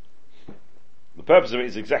 The purpose of it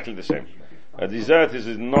is exactly the same. A dessert is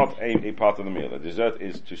not a part of the meal. A dessert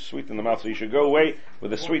is to sweeten the mouth, so you should go away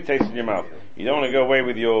with a sweet taste in your mouth. You don't want to go away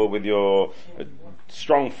with your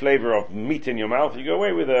strong flavor of meat in your mouth. You go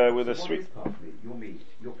away with a sweet. Your meat,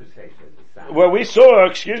 your potatoes, the salad. Well, we saw,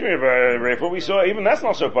 excuse me, Rachel, we saw even that's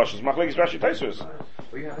not so posh. It's machlekes Rashi Tosfos.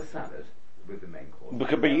 Well, you have a salad with the main course.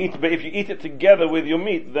 But if you eat it together with your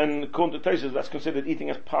meat, then according to Tosfos, that's considered eating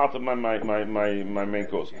as part of my main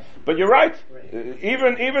course. But you're right.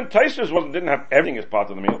 Even Tosfos didn't have everything as part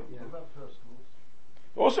of the meal.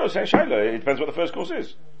 Also, same shaila. It depends what the first course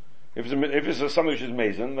is. If it's something which is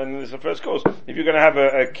mason, then it's the first course. If you're going to have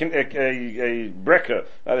a brekker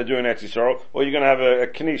that they do in Eretz Yisrael, or you're going to have a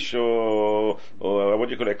knish or what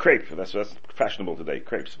do you call it, a crepe. That's fashionable today,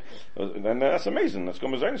 crepes. Then that's amazing. That's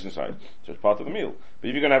got mazonis inside, so it's part of the meal. But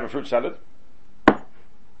if you're going to have a fruit salad,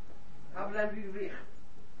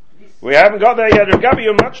 we haven't got there yet. Gabi,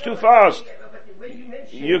 you're much too fast.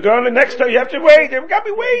 You're going to next time. You have to wait.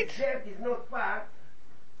 Gabi, wait. Dessert is not part.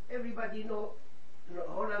 Everybody know.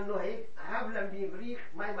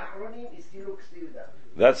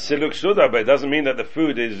 That's siluk suda, but it doesn't mean that the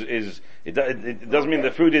food it doesn't mean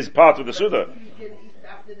the food is part of the suda. You can eat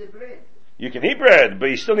after the bread. You can eat bread, but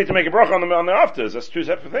you still need to make a bracha on the afters. That's two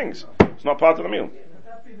separate things. It's not part of the meal. Would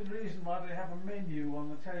that be the reason why they have a menu on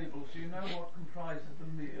the table, so you know what comprises the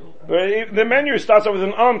meal? Well, the menu starts off with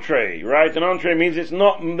an entree, right? An entree means it's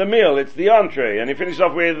not the meal, it's the entree, and you finish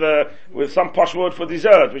off with some posh word for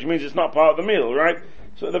dessert, which means it's not part of the meal, right?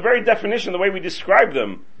 So the very definition, the way we describe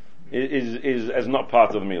them, is as not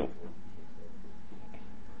part of the meal.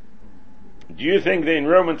 Do you think that in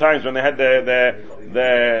Roman times, when they had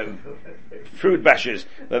their food bashes,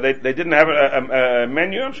 that they didn't have a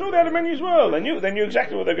menu? I'm sure they had a menu as well. They knew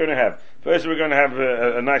exactly what they're going to have. First, we're going to have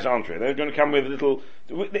a nice entree. They're going to come with a little.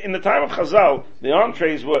 In the time of Chazal, the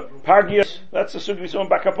entrees were pagios. That's the sugi we saw in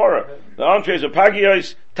Bakapora. The entrees were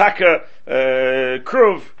pagios, taka,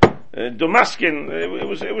 kruv, Damaskin.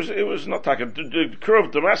 It was not taka.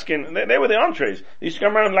 Kruv, Damaskin. They were the entrees. They used to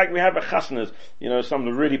come around like we have at chasnas. You know, some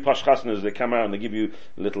of the really posh chasnas. They come out and they give you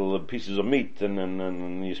little pieces of meat,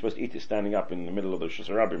 and you're supposed to eat it standing up in the middle of the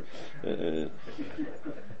shusarabim.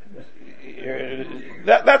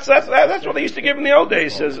 That's what they used to give in the old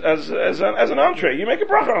days as an entree. You make a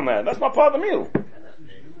bracha on that. That's not part of the meal.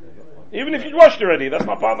 Even if you'd washed already, that's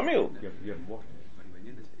not part of the meal.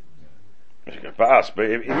 But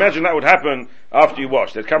imagine that would happen after you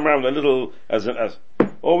wash. They'd come around with a little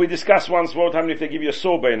or we discussed once what would happen if they give you a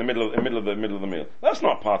sorbet in the middle of the meal. That's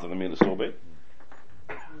not part of the meal, a sorbet.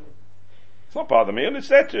 It's not part of the meal. It's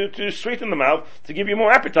there to sweeten the mouth, to give you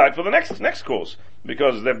more appetite for the next course,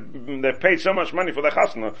 because they've paid so much money for their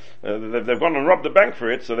chasna. They've gone and robbed the bank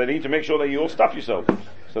for it, so they need to make sure that you all stuff yourself.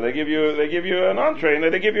 So they give you an entree, and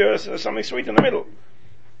they give you something sweet in the middle.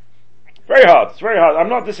 Very hard. It's very hard. I'm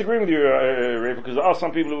not disagreeing with you, Ray, because there are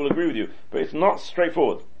some people who will agree with you, but it's not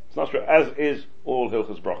straightforward. It's not straight, as is all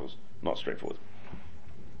hilchos brachos. Not straightforward.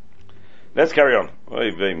 Let's carry on. Oh,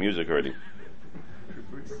 very music already.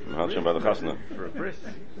 How much about the chasna? For a bris.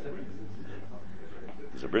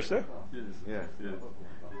 Is a bris there? Yes.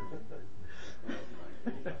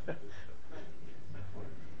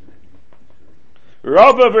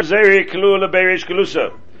 Rava v'Zeri klu lebeirish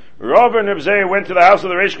kelusa. Rava and Reb went to the house of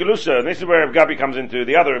the Reish Kelusa, and this is where Reb Gabi comes into,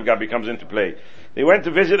 the other Reb Gabi comes into play. They went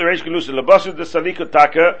to visit the Reish Kelusa, Labasud the Saliko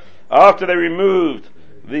Taka, after they removed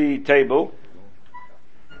the table.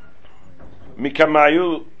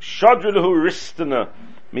 Mikamayu Shadrilahu Ristana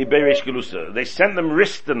mi Reish Kelusa. They sent them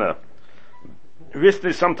Ristana. Ristana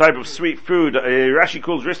is some type of sweet food. Rashi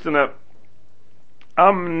calls Ristana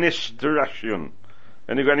Amnishterashun.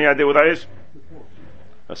 Any got any idea what that is?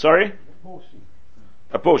 Sorry?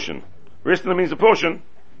 A portion. Ristana means a portion.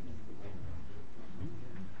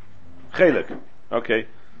 Chelik. Okay.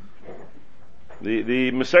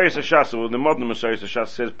 The Meseches Hashas, or the modern Meseches Hashas,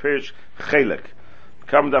 says Pirish Chelik.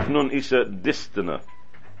 Kam dafnun isa distana.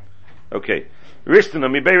 Okay. Ristana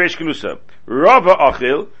mi Reish Kelusa. Rava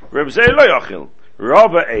achil, Reb Zei lo achil.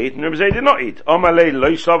 Rava ate, and Reb Zei did not eat. Amalei lo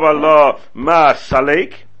yisava la ma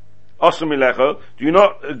salek. Do you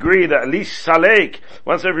not agree that at least salek,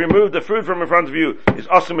 once they've removed the food from in front of you, is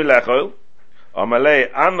osumilechol? Amalei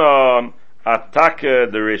anon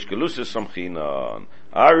ataka the Reish Kelusa samchinon.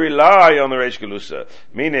 I rely on the Reish Kelusa,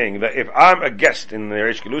 meaning that if I'm a guest in the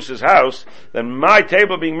Reish Kelusa's house, then my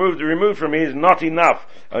table being removed from me is not enough.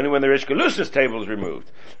 Only when the Reish Kelusa's table is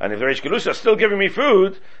removed. And if the Reish Kelusa is still giving me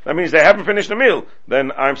food, that means they haven't finished the meal,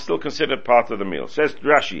 then I'm still considered part of the meal. Says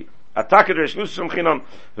Rashi, Ataka the Reish Kelusa samchinon,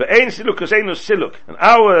 ve'ein siluk kaseinu siluk. And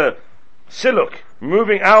our siluk,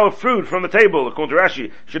 moving our food from the table, according to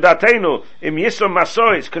Rashi, Shedatenu im yisom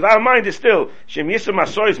masois, because our mind is still, Shem yisom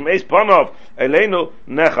masois meis panov, Eleinu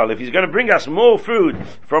nechal. If he's going to bring us more food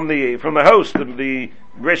from the host, the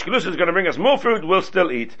Reish Kelusa is going to bring us more food, we'll still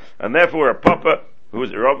eat. And therefore a papa, who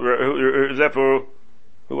was it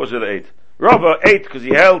that ate? Rava ate because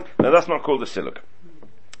he held, now that's not called a siluk.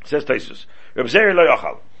 Says Taisus, Reb Zeri lo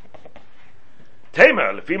yachal.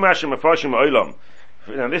 Tema, lefi mashim afashim oilam.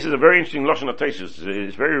 Now this is a very interesting lashon of Taisus.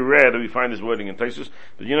 It's very rare that we find this wording in Taisus,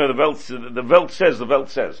 but you know the Welt says,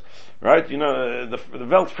 right? You know the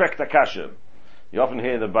Welt frekt akasha. You often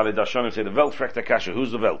hear the Balei Dashanim say the Welt frekt akasha.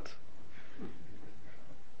 Who's the Welt?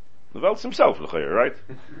 The Welt's himself, right?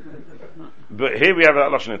 But here we have that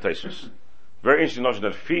lashon in Taisus. Very interesting lashon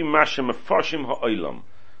that fi mashem afashim ha'olam.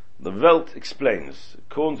 The Welt explains.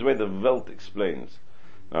 According to the way the Welt explains.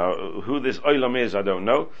 Now, who this Olam is, I don't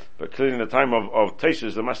know, but clearly in the time of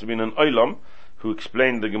Taisus, there must have been an Olam who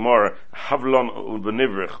explained the Gemara, Havlon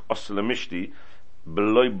v'nivrich oselamishti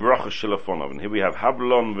b'loi bracha shelafonov. And here we have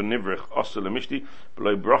Havlon v'nivrich oselamishti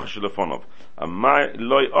b'loi bracha shelafonov. Amai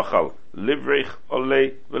loi ochal livrich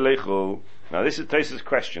olei v'leichol. Now this is Taisus'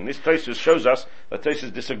 question. This Taisus shows us that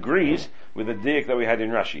Taisus disagrees with the diak that we had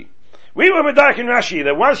in Rashi. We were medaik in Rashi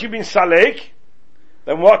that once you've been salek,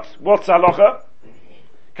 then what's halacha?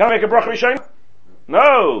 Can I make a bracha rishayna?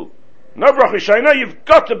 No bracha rishayna. You've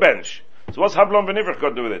got to bench. So what's Havlon v'nivrich got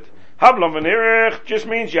to do with it? Havlon v'nivrich just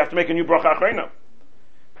means you have to make a new bracha achrayna.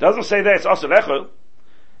 Doesn't say that it's asel echel.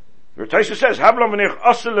 The Taisus says Havlon v'nivrich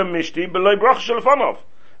asel mishti b'loi bracha shelafonov.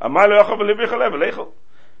 Amay lo yachal v'livrich alev v'leichel.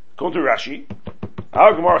 According to Rashi,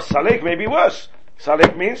 our Gemara salek may be worse.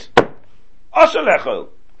 Salek means asel echel.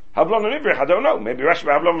 Havlon v'nivrich, I don't know. Maybe Rashi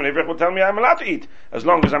by Havlon v'nivrich will tell me I'm allowed to eat as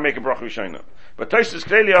long as I make a bracha rishayna. But Taisus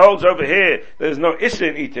clearly holds over here there's no issa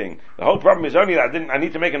in eating. The whole problem is only that I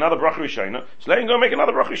need to make another bracha rishayna. So let him go make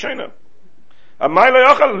another bracha rishayna.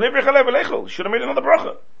 Should have made another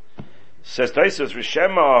bracha. Says Taisus,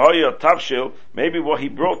 Rishema Ahoya Tavshil, maybe what he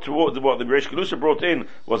brought toward, what the Reish Kelusa brought in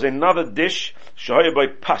was another dish, Shahoya by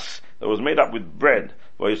pas, that was made up with bread.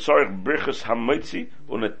 Vayisarich brichas hamoitzi,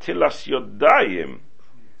 unetilas yodayim.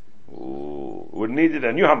 We needed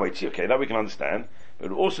a new hamoitzi, okay, that we can understand. But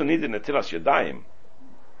we also needed netilas yodayim.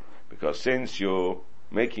 Because since you're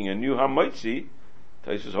making a new hamoitzi,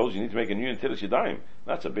 Taisus holds you need to make a new netilas yodayim.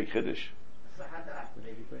 That's a big chiddush.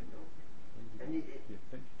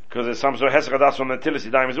 Because there's some sort of hesach on the netilas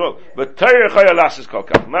yodayim as well. But Torah chayalas is called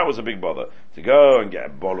kaf, and that was a big bother. To go and get a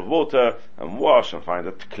bowl of water, and wash, and find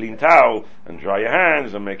a clean towel, and dry your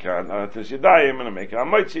hands, and make a netilas yodayim, and make a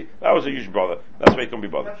hamoitzi. That was a huge bother. That's why you can't be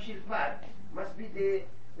bothered. Must be the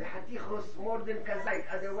hatichos more than kazait,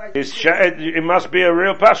 otherwise it must be a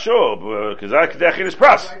real pas, sure. Kazai kedei achilas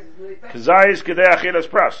pras. Kazai is kedei achilas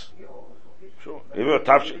pras. Sure.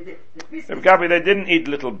 Gabi, they didn't eat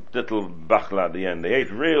little bachla at the end. They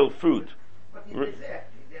ate real food.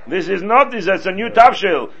 This is not this. It's a new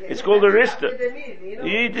tavshil. It's called a rista.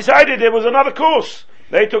 He decided there was another course.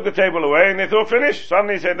 They took the table away and they thought finished.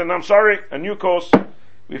 Suddenly he said, "And I'm sorry, a new course.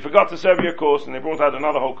 We forgot to serve you a course," and they brought out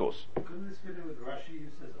another whole course. Couldn't this fit in with Rashi, who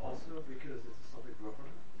says also because it's a subject bracha?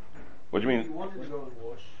 What do you mean? If you wanted to go and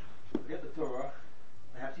wash, forget the Torah.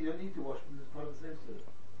 Perhaps you don't need to wash, because it's part of the same stuff.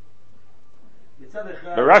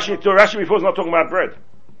 But Rashi before is not talking about bread.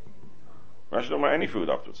 Rashi talking about any food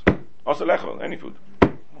afterwards. Also lechel, any food.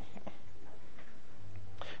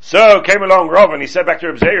 So came along Rav and he said back to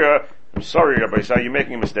Reb Zera, I'm sorry Rabbi Yisai, you're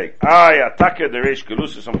making a mistake. Ataka deresh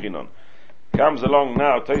kelusus amchinon. Comes along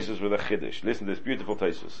now Taisus with a chiddush. Listen to this beautiful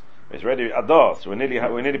Taisus. It's ready Adar, so we're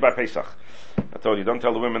nearly by Pesach. I told you, don't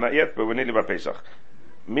tell the women that yet, but we're nearly by Pesach.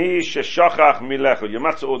 Mi sheshachach milechel. Your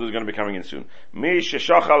matzah order is going to be coming in soon. Mi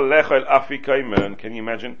sheshachal lechel afikaimen. Can you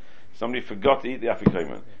imagine? Somebody forgot to eat the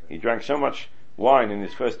afikaimen. He drank so much wine in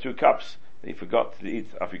his first 2 cups that he forgot to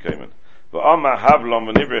eat afikaimen.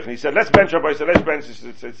 And he said, let's bench, Rabbi. He said, let's bench.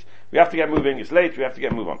 We have to get moving. It's late. We have to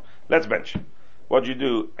get move on. Let's bench. What'd you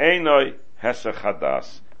do? Einoi hesech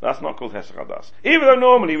hadas. That's not called hesech hadas. Even though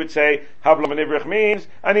normally we would say, havlam v'nivrich means,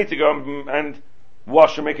 I need to go and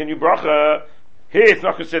wash and make a new bracha. Here it's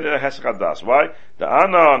not considered a hesech hadas. Why? The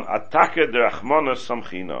anon atake de achmonos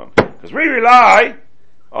samchinon. Because we rely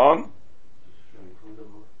on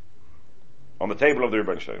the table of the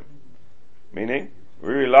Rebbeinu Shalom. Meaning, we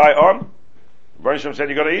rely on Rebbeinu Shalom said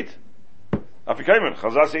you got to eat afikaimen.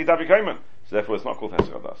 Chazal said eat afikaimen. So therefore, it's not called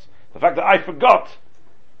hesech hadas. The fact that I forgot,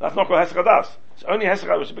 that's not called hesech hadas. It's only hesech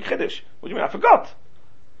hadas. It's a big chiddush. What do you mean? I forgot.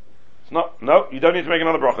 It's not. No, you don't need to make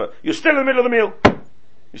another bracha. You're still in the middle of the meal.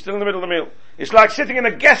 You're still in the middle of the meal. It's like sitting in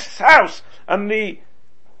a guest's house and the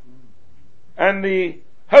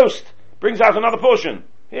host brings out another portion.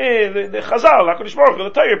 Here, the Chazal, HaKadosh Baruch Hu, the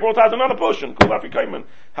Torah brought out another portion called afikaimen.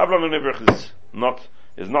 Havlan and Nivrich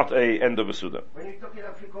is not a end of a Suda. When you're talking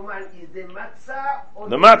afikoman, is the matzah or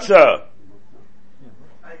the matzah?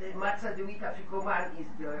 The matzah the week afikoman is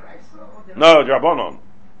the rice or the No, Rabbanon.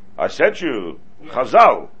 I said to you,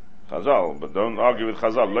 Chazal, but don't argue with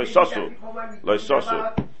Chazal. Lo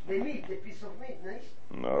sosu. The meat, the piece of meat, nice?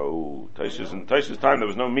 No, in Taisus' time there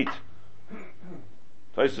was no meat.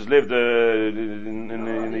 Taisus lived in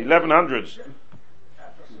the 1100s.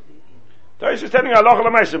 Taisus telling you, Allah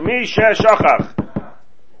Alamaisa, Mi She Shachach.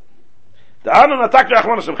 The Anon attack the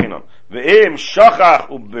Achmanos Amchinon. Ve'im Shachach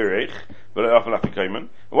u'berich, v'le'afel afikaimen.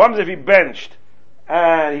 What happens if he benched,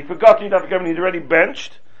 and he forgot to eat afikaimen, he'd already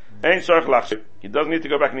benched, ain't sorach lachse. He doesn't need to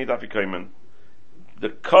go back and eat afikaimen. The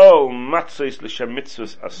kol matzos l'shem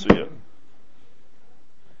mitzvahs asuya.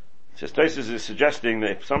 Says Taisus is suggesting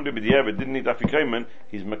that if somebody b'diavad didn't eat afikaimen,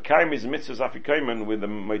 he's mekayim his mitzvahs afikaimen with the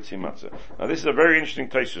moitzi matzah. Now this is a very interesting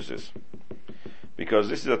Taisus, because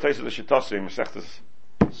this is a Taisus l'shitosim, Meseches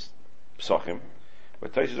Pesachim, where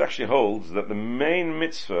Taisus actually holds that the main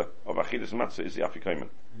mitzvah of achilas matzah is the afikaimen.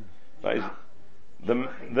 That is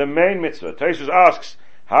the main mitzvah. Taisus asks,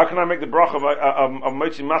 how can I make the bracha of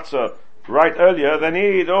moitzi matzah right earlier than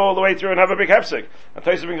eat all the way through and have a big hefsek? And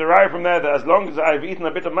Taisus brings a raya from there that as long as I've eaten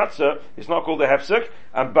a bit of matzah, it's not called a hefsek,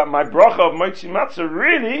 but my bracha of moitzi matzah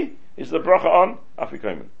really is the bracha on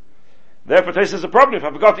afikaimen. Therefore Taisus has a problem. If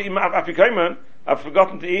I forgot to eat afikaimen, I've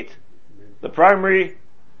forgotten to eat the primary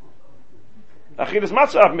achilas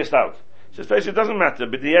matzah I've missed out. So it doesn't matter,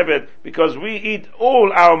 but the Eved, because we eat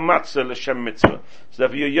all our matzah l'shem mitzvah. So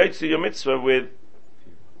therefore you yotzi your mitzvah with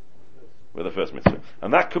the first mitzvah.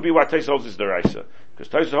 And that could be why Taisus holds is deraisa. Because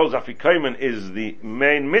Taisus holds afikaimen is the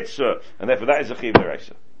main mitzvah, and therefore that is a chiv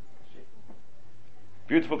deraisa.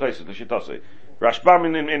 Beautiful Taisus, the Shitase. Rashbam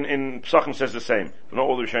in Pesachim says the same, but not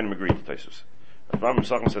all the Rishonim agree to Taisus. Rashbam in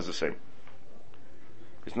Pesachim says the same.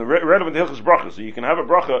 It's relevant to Hilchos bracha, so you can have a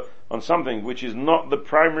bracha on something which is not the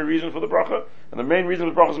primary reason for the bracha, and the main reason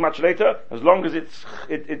for the bracha is much later. As long as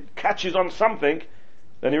it catches on something,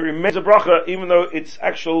 then it remains a bracha, even though its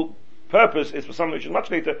actual purpose is for something which is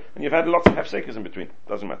much later, and you've had lots of hefsekers in between.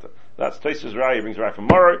 Doesn't matter. That's Taisus' raya. He brings a raya from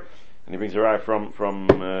Moro, and he brings a raya from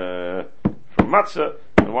Matzah,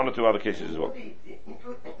 and one or two other cases as well.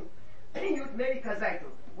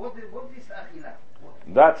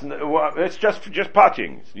 That's it's just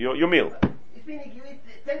partying. Your meal. If you eat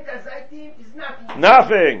 10 kazaitim, it's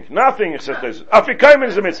nothing. It says afikaimen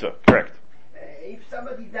is a mitzvah. Correct. If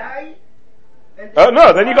somebody die.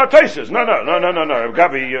 No, then you got Taisus. No.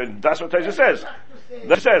 Gabi, that's what Taisus says.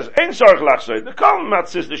 That says, Ein sorach lachsoi, the kol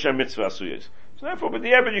matzah l'shem mitzvah asuyis. So therefore, with the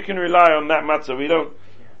Eved you can rely on that matzah, we don't.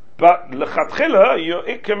 But l'chatchila, your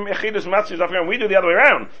ikem echidus matzah is afikaimen. We do the other way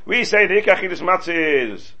around. We say the ikem echidus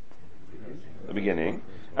matzah is the beginning,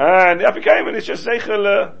 and the afikaimen is just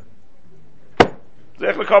zeichel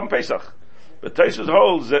carbon pesach. But Taisus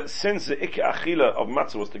holds that since the ikka achila of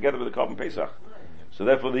matzah was together with the carbon pesach, so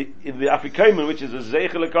therefore the afikaimen, which is a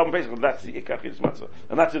zeichel carbon pesach, that's the ikka achilas matzah,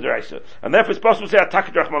 and that's the deraisa. And therefore it's possible to say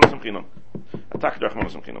atak drachmanos amchinom.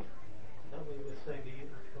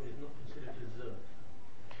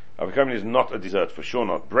 Afikaimen is not a dessert, for sure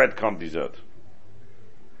not. Bread can't dessert.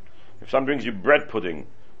 If someone brings you bread pudding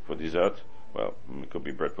for dessert, well, it could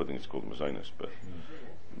be bread pudding, it's called Meseches, but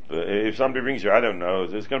if somebody brings you, I don't know,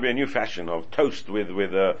 there's going to be a new fashion of toast with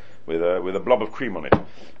a blob of cream on it.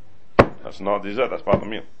 That's not dessert, that's part of the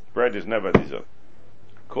meal. Bread is never dessert.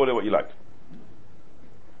 Call it what you like.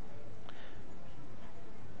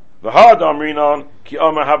 That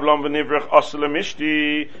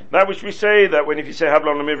which we say that if you say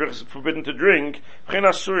havlon l'mivrich is forbidden to drink,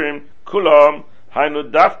 comes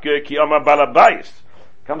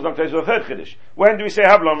down to the third chiddush. When do we say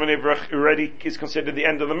havlon v'nivrach already is considered the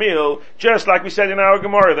end of the meal? Just like we said in our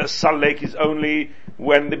Gemara that salek is only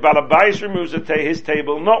when the balabais removes his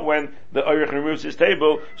table, not when the oirich removes his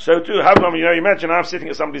table. So too, havlon, you imagine I'm sitting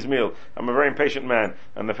at somebody's meal. I'm a very impatient man,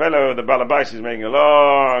 and the balabais is making a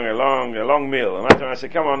long meal. And I say,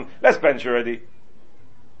 come on, let's bench already.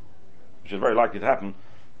 Which is very likely to happen.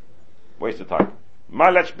 Waste of time. My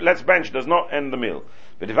let's bench does not end the meal.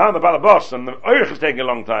 But if I'm the balabos and the oirich is taking a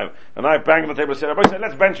long time, and I bang on the table and say,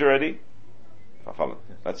 let's bench already.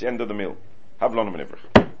 That's the end of the meal. Havlon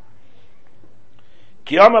v'nivrach.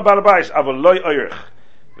 Kiyama balabais avol loy oirich.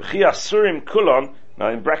 V'chi asurim kulon. Now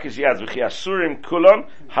in brackets he adds v'chi asurim kulon.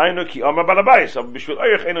 Hainu kiyama balabais. Av b'shvil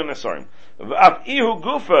oirich enu nesarim. V'av ihu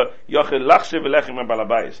gufa yochel lachse v'lechem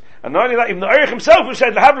balabais. And not only that, even the oirich himself who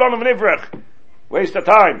said havlon v'nivrach. Waste of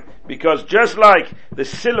time, because just like the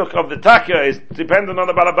siluk of the taka is dependent on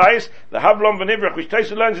the balabais, the havlon v'nivrach, which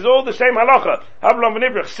Tosfos learns, is all the same halacha. Havlon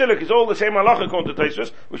v'nivrach, siluk is all the same halacha according to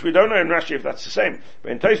Tosfos, which we don't know in Rashi if that's the same.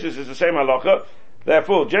 But in Tosfos it's the same halacha.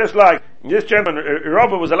 Therefore, just like this gentleman,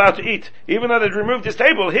 Rabba was allowed to eat, even though they'd removed his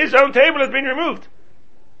table, his own table has been removed.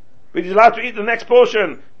 But he's allowed to eat the next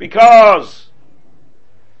portion, because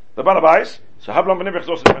the balabais, so havlon v'nivrach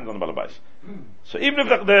also depends on the balabais. So even if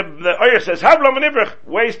the oyer says havlon v'nivrach,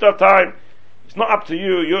 waste of time, it's not up to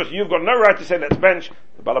you. You've got no right to say let's bench.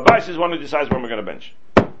 The balabais is one who decides when we're going to bench,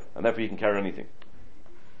 and therefore you can carry anything.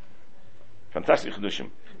 Fantastic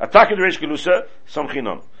chedushim. Attack the reish gelusa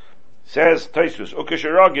samchinon. Says Tosfos,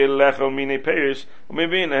 ukesheragil lechel mine peiros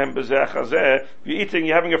umevinehem bezeh chazeh. You're eating,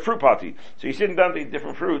 you're having a fruit party, so you're sitting down to eat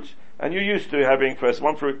different fruits, and you're used to having first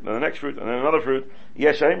one fruit, then the next fruit, and then another fruit.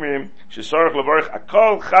 Yesh ha'imrim shesarach levarich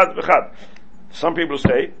akol chad v'chad. Some people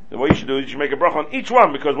say that what you should do is you should make a bracha on each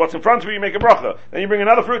one, because what's in front of you make a bracha. Then you bring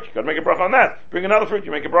another fruit, you got to make a bracha on that. Bring another fruit,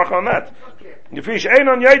 you make a bracha on that. You fish ein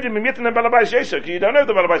on yadim mimitten and balabais yesher, because you don't know if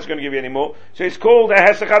the balabais is going to give you any more. So it's called a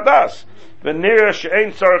hesach hadas. V'nira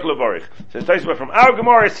she'ein tzarich levarich. Says Tosfos, from our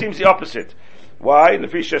Gemara it seems the opposite. Why?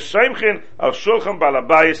 Just like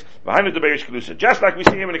we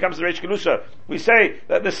see here when it comes to Reish Kelusa, we say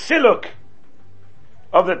that the siluk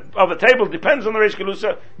of the table depends on the Reish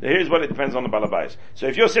Kelusa. Here's what it depends on the balabais. So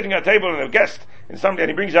if you're sitting at a table and a guest and somebody and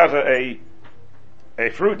he brings out a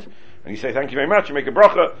fruit, and you say thank you very much, you make a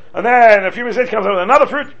bracha, and then a few minutes later comes out with another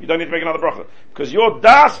fruit, you don't need to make another bracha, because your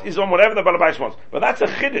das is on whatever the balabais wants. But that's a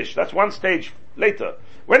chiddush, that's one stage later.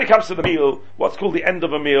 When it comes to the meal, what's called the end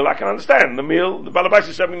of a meal, I can understand. The meal, the balabais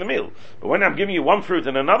is serving the meal. But when I'm giving you one fruit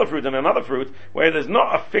and another fruit and another fruit, where there's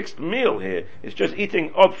not a fixed meal here, it's just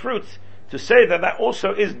eating odd fruits, to say that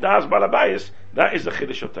also is das balabais, that is the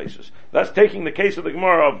chiddush of Tosfos. That's taking the case of the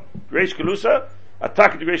Gemara of Reish Kelusa,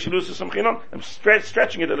 attack the Reish Kelusa samchinon, and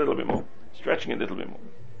stretching it a little bit more.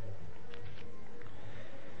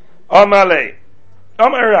 Amale,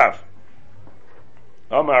 Amarav.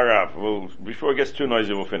 Well, before it gets too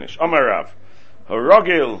noisy, we'll finish. Amarav,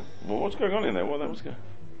 Haragil. Well, what's going on in there? What that was going?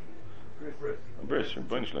 Bris.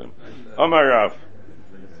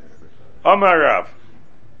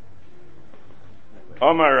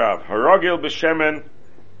 Amarav, Haragil b'shemen,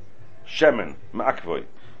 shemen ma'akvoy.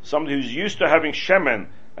 Somebody who's used to having shemen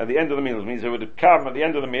at the end of the meal. It means they would come at the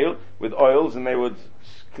end of the meal with oils, and they would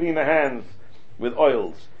clean their hands with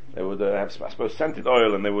oils. They would have, I suppose, scented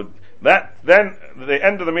oil, and they would then the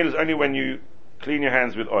end of the meal is only when you clean your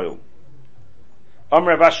hands with oil.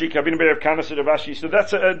 Amr Avashi, Kabin Be'er Kana Avashi. So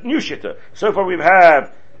that's a new shitta. So far we've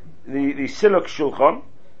had the Siluk Shulchan,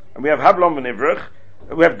 and we have Havlon v'Nivrach,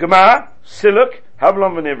 we have Gema, Siluk,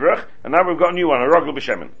 Havlon v'Nivrach, and now we've got a new one, a Rogel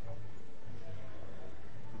b'Shemen.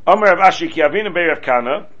 Amr Avashi, Kabin Be'er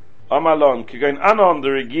Kana, Amalon, Kigain Anon, the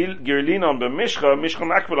Girlinon b'Mishcha, Mishcha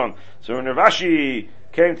Akvalon. So when Ravashi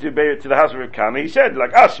came to the house of Reb Kana, he said,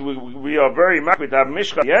 like us, we are very makbid to have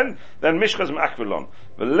Mishcha at the end, then Mishcha is Akvalon.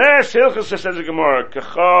 V'les Hilchas, says the Gemara,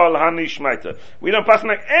 Kachal Hani Shmaita. We don't pass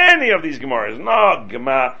like any of these Gemaras, not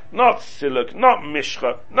Gema, not Siluk, not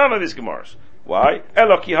Mishcha, none of these Gemaras. Why?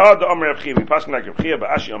 Elo Kihad the Amr Reb Chia, we pass like Reb Chia,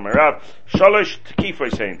 Ba'ashi Amr Rav, Shalosh Tekifo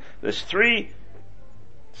saying, there's three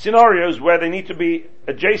scenarios where they need to be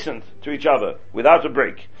adjacent to each other without a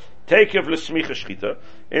break. Takev l'smicha shchita.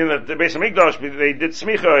 In the Beis Hamikdash, they did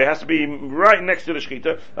smicha. It has to be right next to the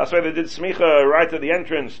shchita. That's why they did smicha right at the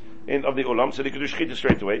entrance of the ulam, so they could do shchita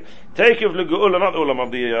straight away. Takev l'geula, not the ulam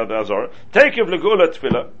of the azor. Takev l'geula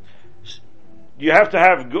tefillah. You have to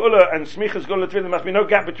have geula and smichas geula tefillah. There must be no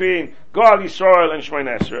gap between Goal Yisrael and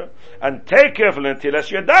Shemona Esrei. And takev l'netilas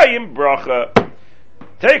yadayim bracha.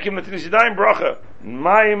 Take him l'netilas yadayim bracha.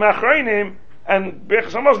 Mayim achronim and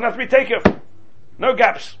Berochos doesn't have to be takev. No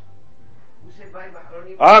gaps.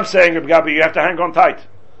 I'm saying, Gabi, you have to hang on tight.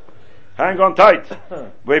 Hang on tight.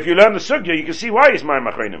 But if you learn the sugya, you can see why it's Mayim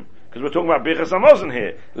achronim. Because we're talking about Berochos Hamazon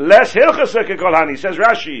here. Less hilchas kol hani, says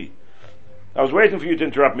Rashi. I was waiting for you to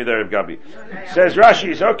interrupt me there, Gabi. Says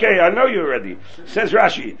Rashi, okay, I know you already. Says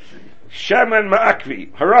Rashi, Shemen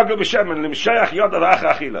ma'akvi, haragel b'shemen, limshayach yodav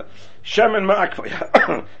achachila. Shemen ma'akvi,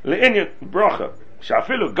 le'inyan brocha,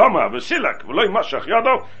 shafilu goma v'silak, v'loi mashach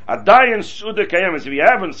yodav, adayin suda kayemes. If you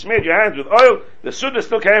haven't smeared your hands with oil, the suda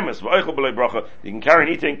still kayemes, v'oichel b'loi brocha. You can carry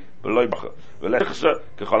an eating, b'loi brocha. V'lechsa,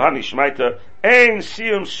 k'chol hani shmaita, ein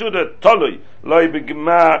siyum suda tolui, loi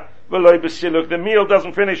b'gma, V'loi b'siluk, the meal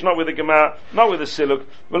doesn't finish not with the gemah, not with the siluk.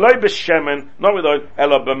 V'loi b'shemen, not with oil.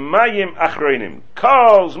 Elo b'mayim achronim.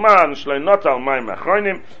 Kol zman shloi notal mayim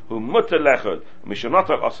achronim, hu mutter lechod, mishu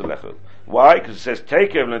notal osa lechod. Why? Because it says,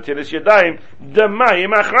 takev l'netilas yadayim, the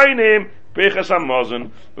mayim achronim, Berochos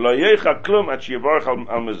Hamazon, v'lo yecha klum at shivorch al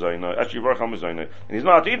mezoino, at shivorch al mezoino. And he's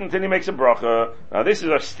not eating until he makes a bracha. Now this is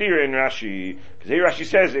a steer in Rashi, because here Rashi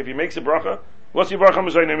says, if he makes a bracha, what's shivorch al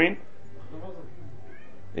mezoino mean?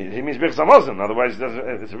 He means Berochos Hamazon, otherwise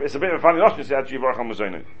it's a bit of a funny notion to say at Shiur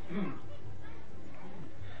Hamazon.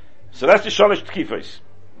 So that's the Shalish Tkifos.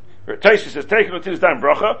 Taisa says, take it until it's done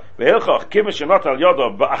bracha, ve'ilchach kivish shenot al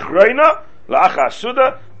yodav ba'achreina, la'acha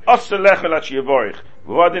asuda, osse lechel at shivorich,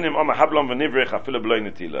 v'vadinim oma hablon v'nivrich afilu b'loi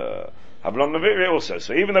netila. Hablon v'nivrich also.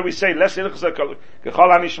 So even though we say, less ilchaz kechol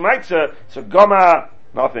hanishmaitza, so goma,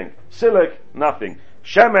 nothing. Silik, nothing.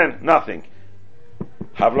 Shemen, nothing.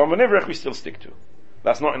 Hablon v'nivrich we still stick to.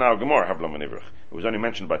 That's not in our Gemara, Havlon v'Nivrich. It was only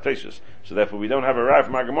mentioned by Taisus. So therefore we don't have a Rav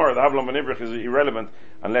from our Gemara. The Havlon v'Nivrich is irrelevant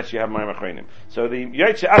unless you have Mayim Achronim. So the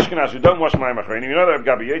Yetze Ashkenaz who don't wash Mayim Achronim, you know that,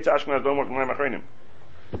 Gabi, Yetze Ashkenaz don't wash Mayim Achronim.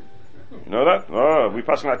 You know that? Oh, we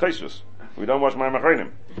pass on our Taisus. We don't wash Mayim Achronim.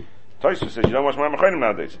 Taisus says you don't wash Mayim Achronim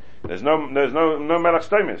nowadays. There's no Melach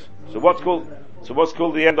Stoimis. So what's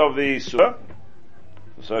called the end of the Surah?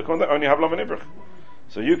 So only Havlon v'Nivrich.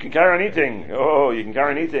 So you can carry on eating. You can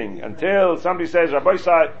carry on eating until somebody says, Rabbi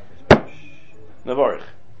Sai, Navorich.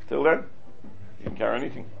 Till then, you can carry on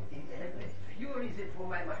eating.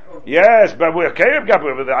 Yes, but we're okay with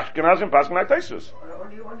the Ashkenazim passing like Taisus.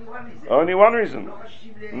 Only one reason.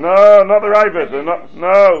 No, not the Ravid.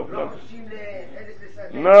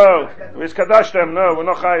 No. We Kadash them. No, we're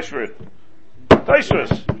not Chayish for it.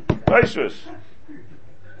 Taisus.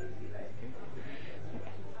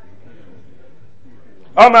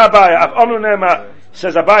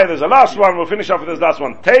 Says Abai, there's a last one, we'll finish off with this last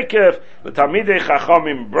one. Takef, the Talmidei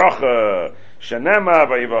Chachamim Bracha, Shenema,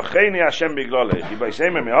 Vayivocheni Hashem Biglolech,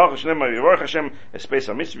 Yibaisema, Me'ach Shenema, Vayivorch Hashem, Espes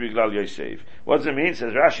HaMitzvah Biglal Yosef. What does it mean?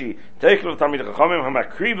 Says Rashi, Takef, the Talmidei Chachamim,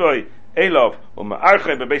 Hamakrivoi, Elov,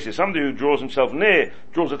 Uma'archei, Bebeisi, somebody who draws himself near,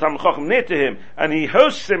 draws the Talmid Chacham near to him, and he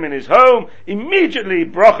hosts him in his home, immediately,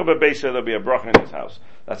 Bracha Bebeisi, there'll be a Bracha in his house.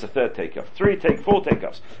 That's a third take-off. 4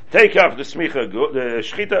 take-offs. Take-off the smicha, the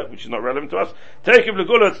shchita, which is not relevant to us. Take-off the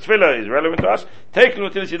gula, tefillah, is relevant to us.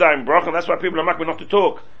 Take-off the yadayim bracha, and that's why people are makbid not to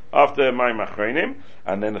talk after Mayim Achronim.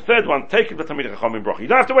 And then the third one, take-off the Talmidei Chachamim bracha. You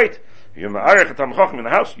don't have to wait. If you're ma'arech a Talmid Chacham in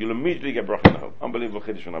the house, you'll immediately get bracha in the home. Unbelievable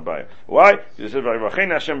chiddush from Abaye. Why? Because it says,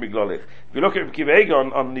 Vayivocheni Hashem biglolech. If you look at Kiva Ega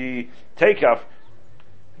on the take-off,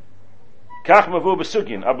 Kach mavu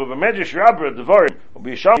b'sugin, abu b'medrash rabba devarim,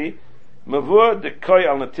 u'b'yishalmi, mavur de koi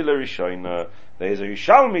al natila rishoina. There is a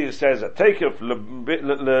Yishalmi who says that takeoff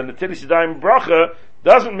l'natilis yadayim bracha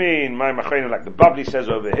doesn't mean Mayim Achronim like the Babli says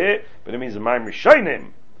over here, but it means the Mayim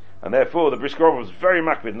Rishonim. And therefore the Brisker was very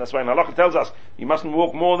makbid, and that's why in Halacha tells us you mustn't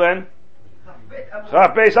walk more than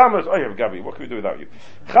Chav Beis Amos. Oh, yeah, Gabi, what can we do without you?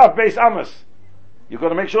 Chav Beis Amos. You've got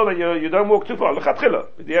to make sure that you don't walk too far. L'chatchila,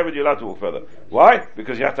 but the ever you're allowed to walk further. Why?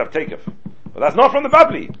 Because you have to have takeoff. But that's not from the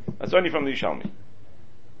Babli. That's only from the Yishalmi.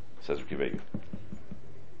 Says Rukivegu.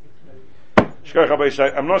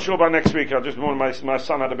 I'm not sure by next week. I just warned my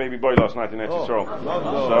son had a baby boy last night in Eretz Yisrael.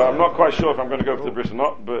 So I'm not quite sure if I'm going to go for the bris or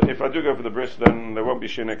not. But if I do go for the bris, then there won't be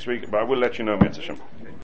shir next week. But I will let you know, Mitzvah Hashem.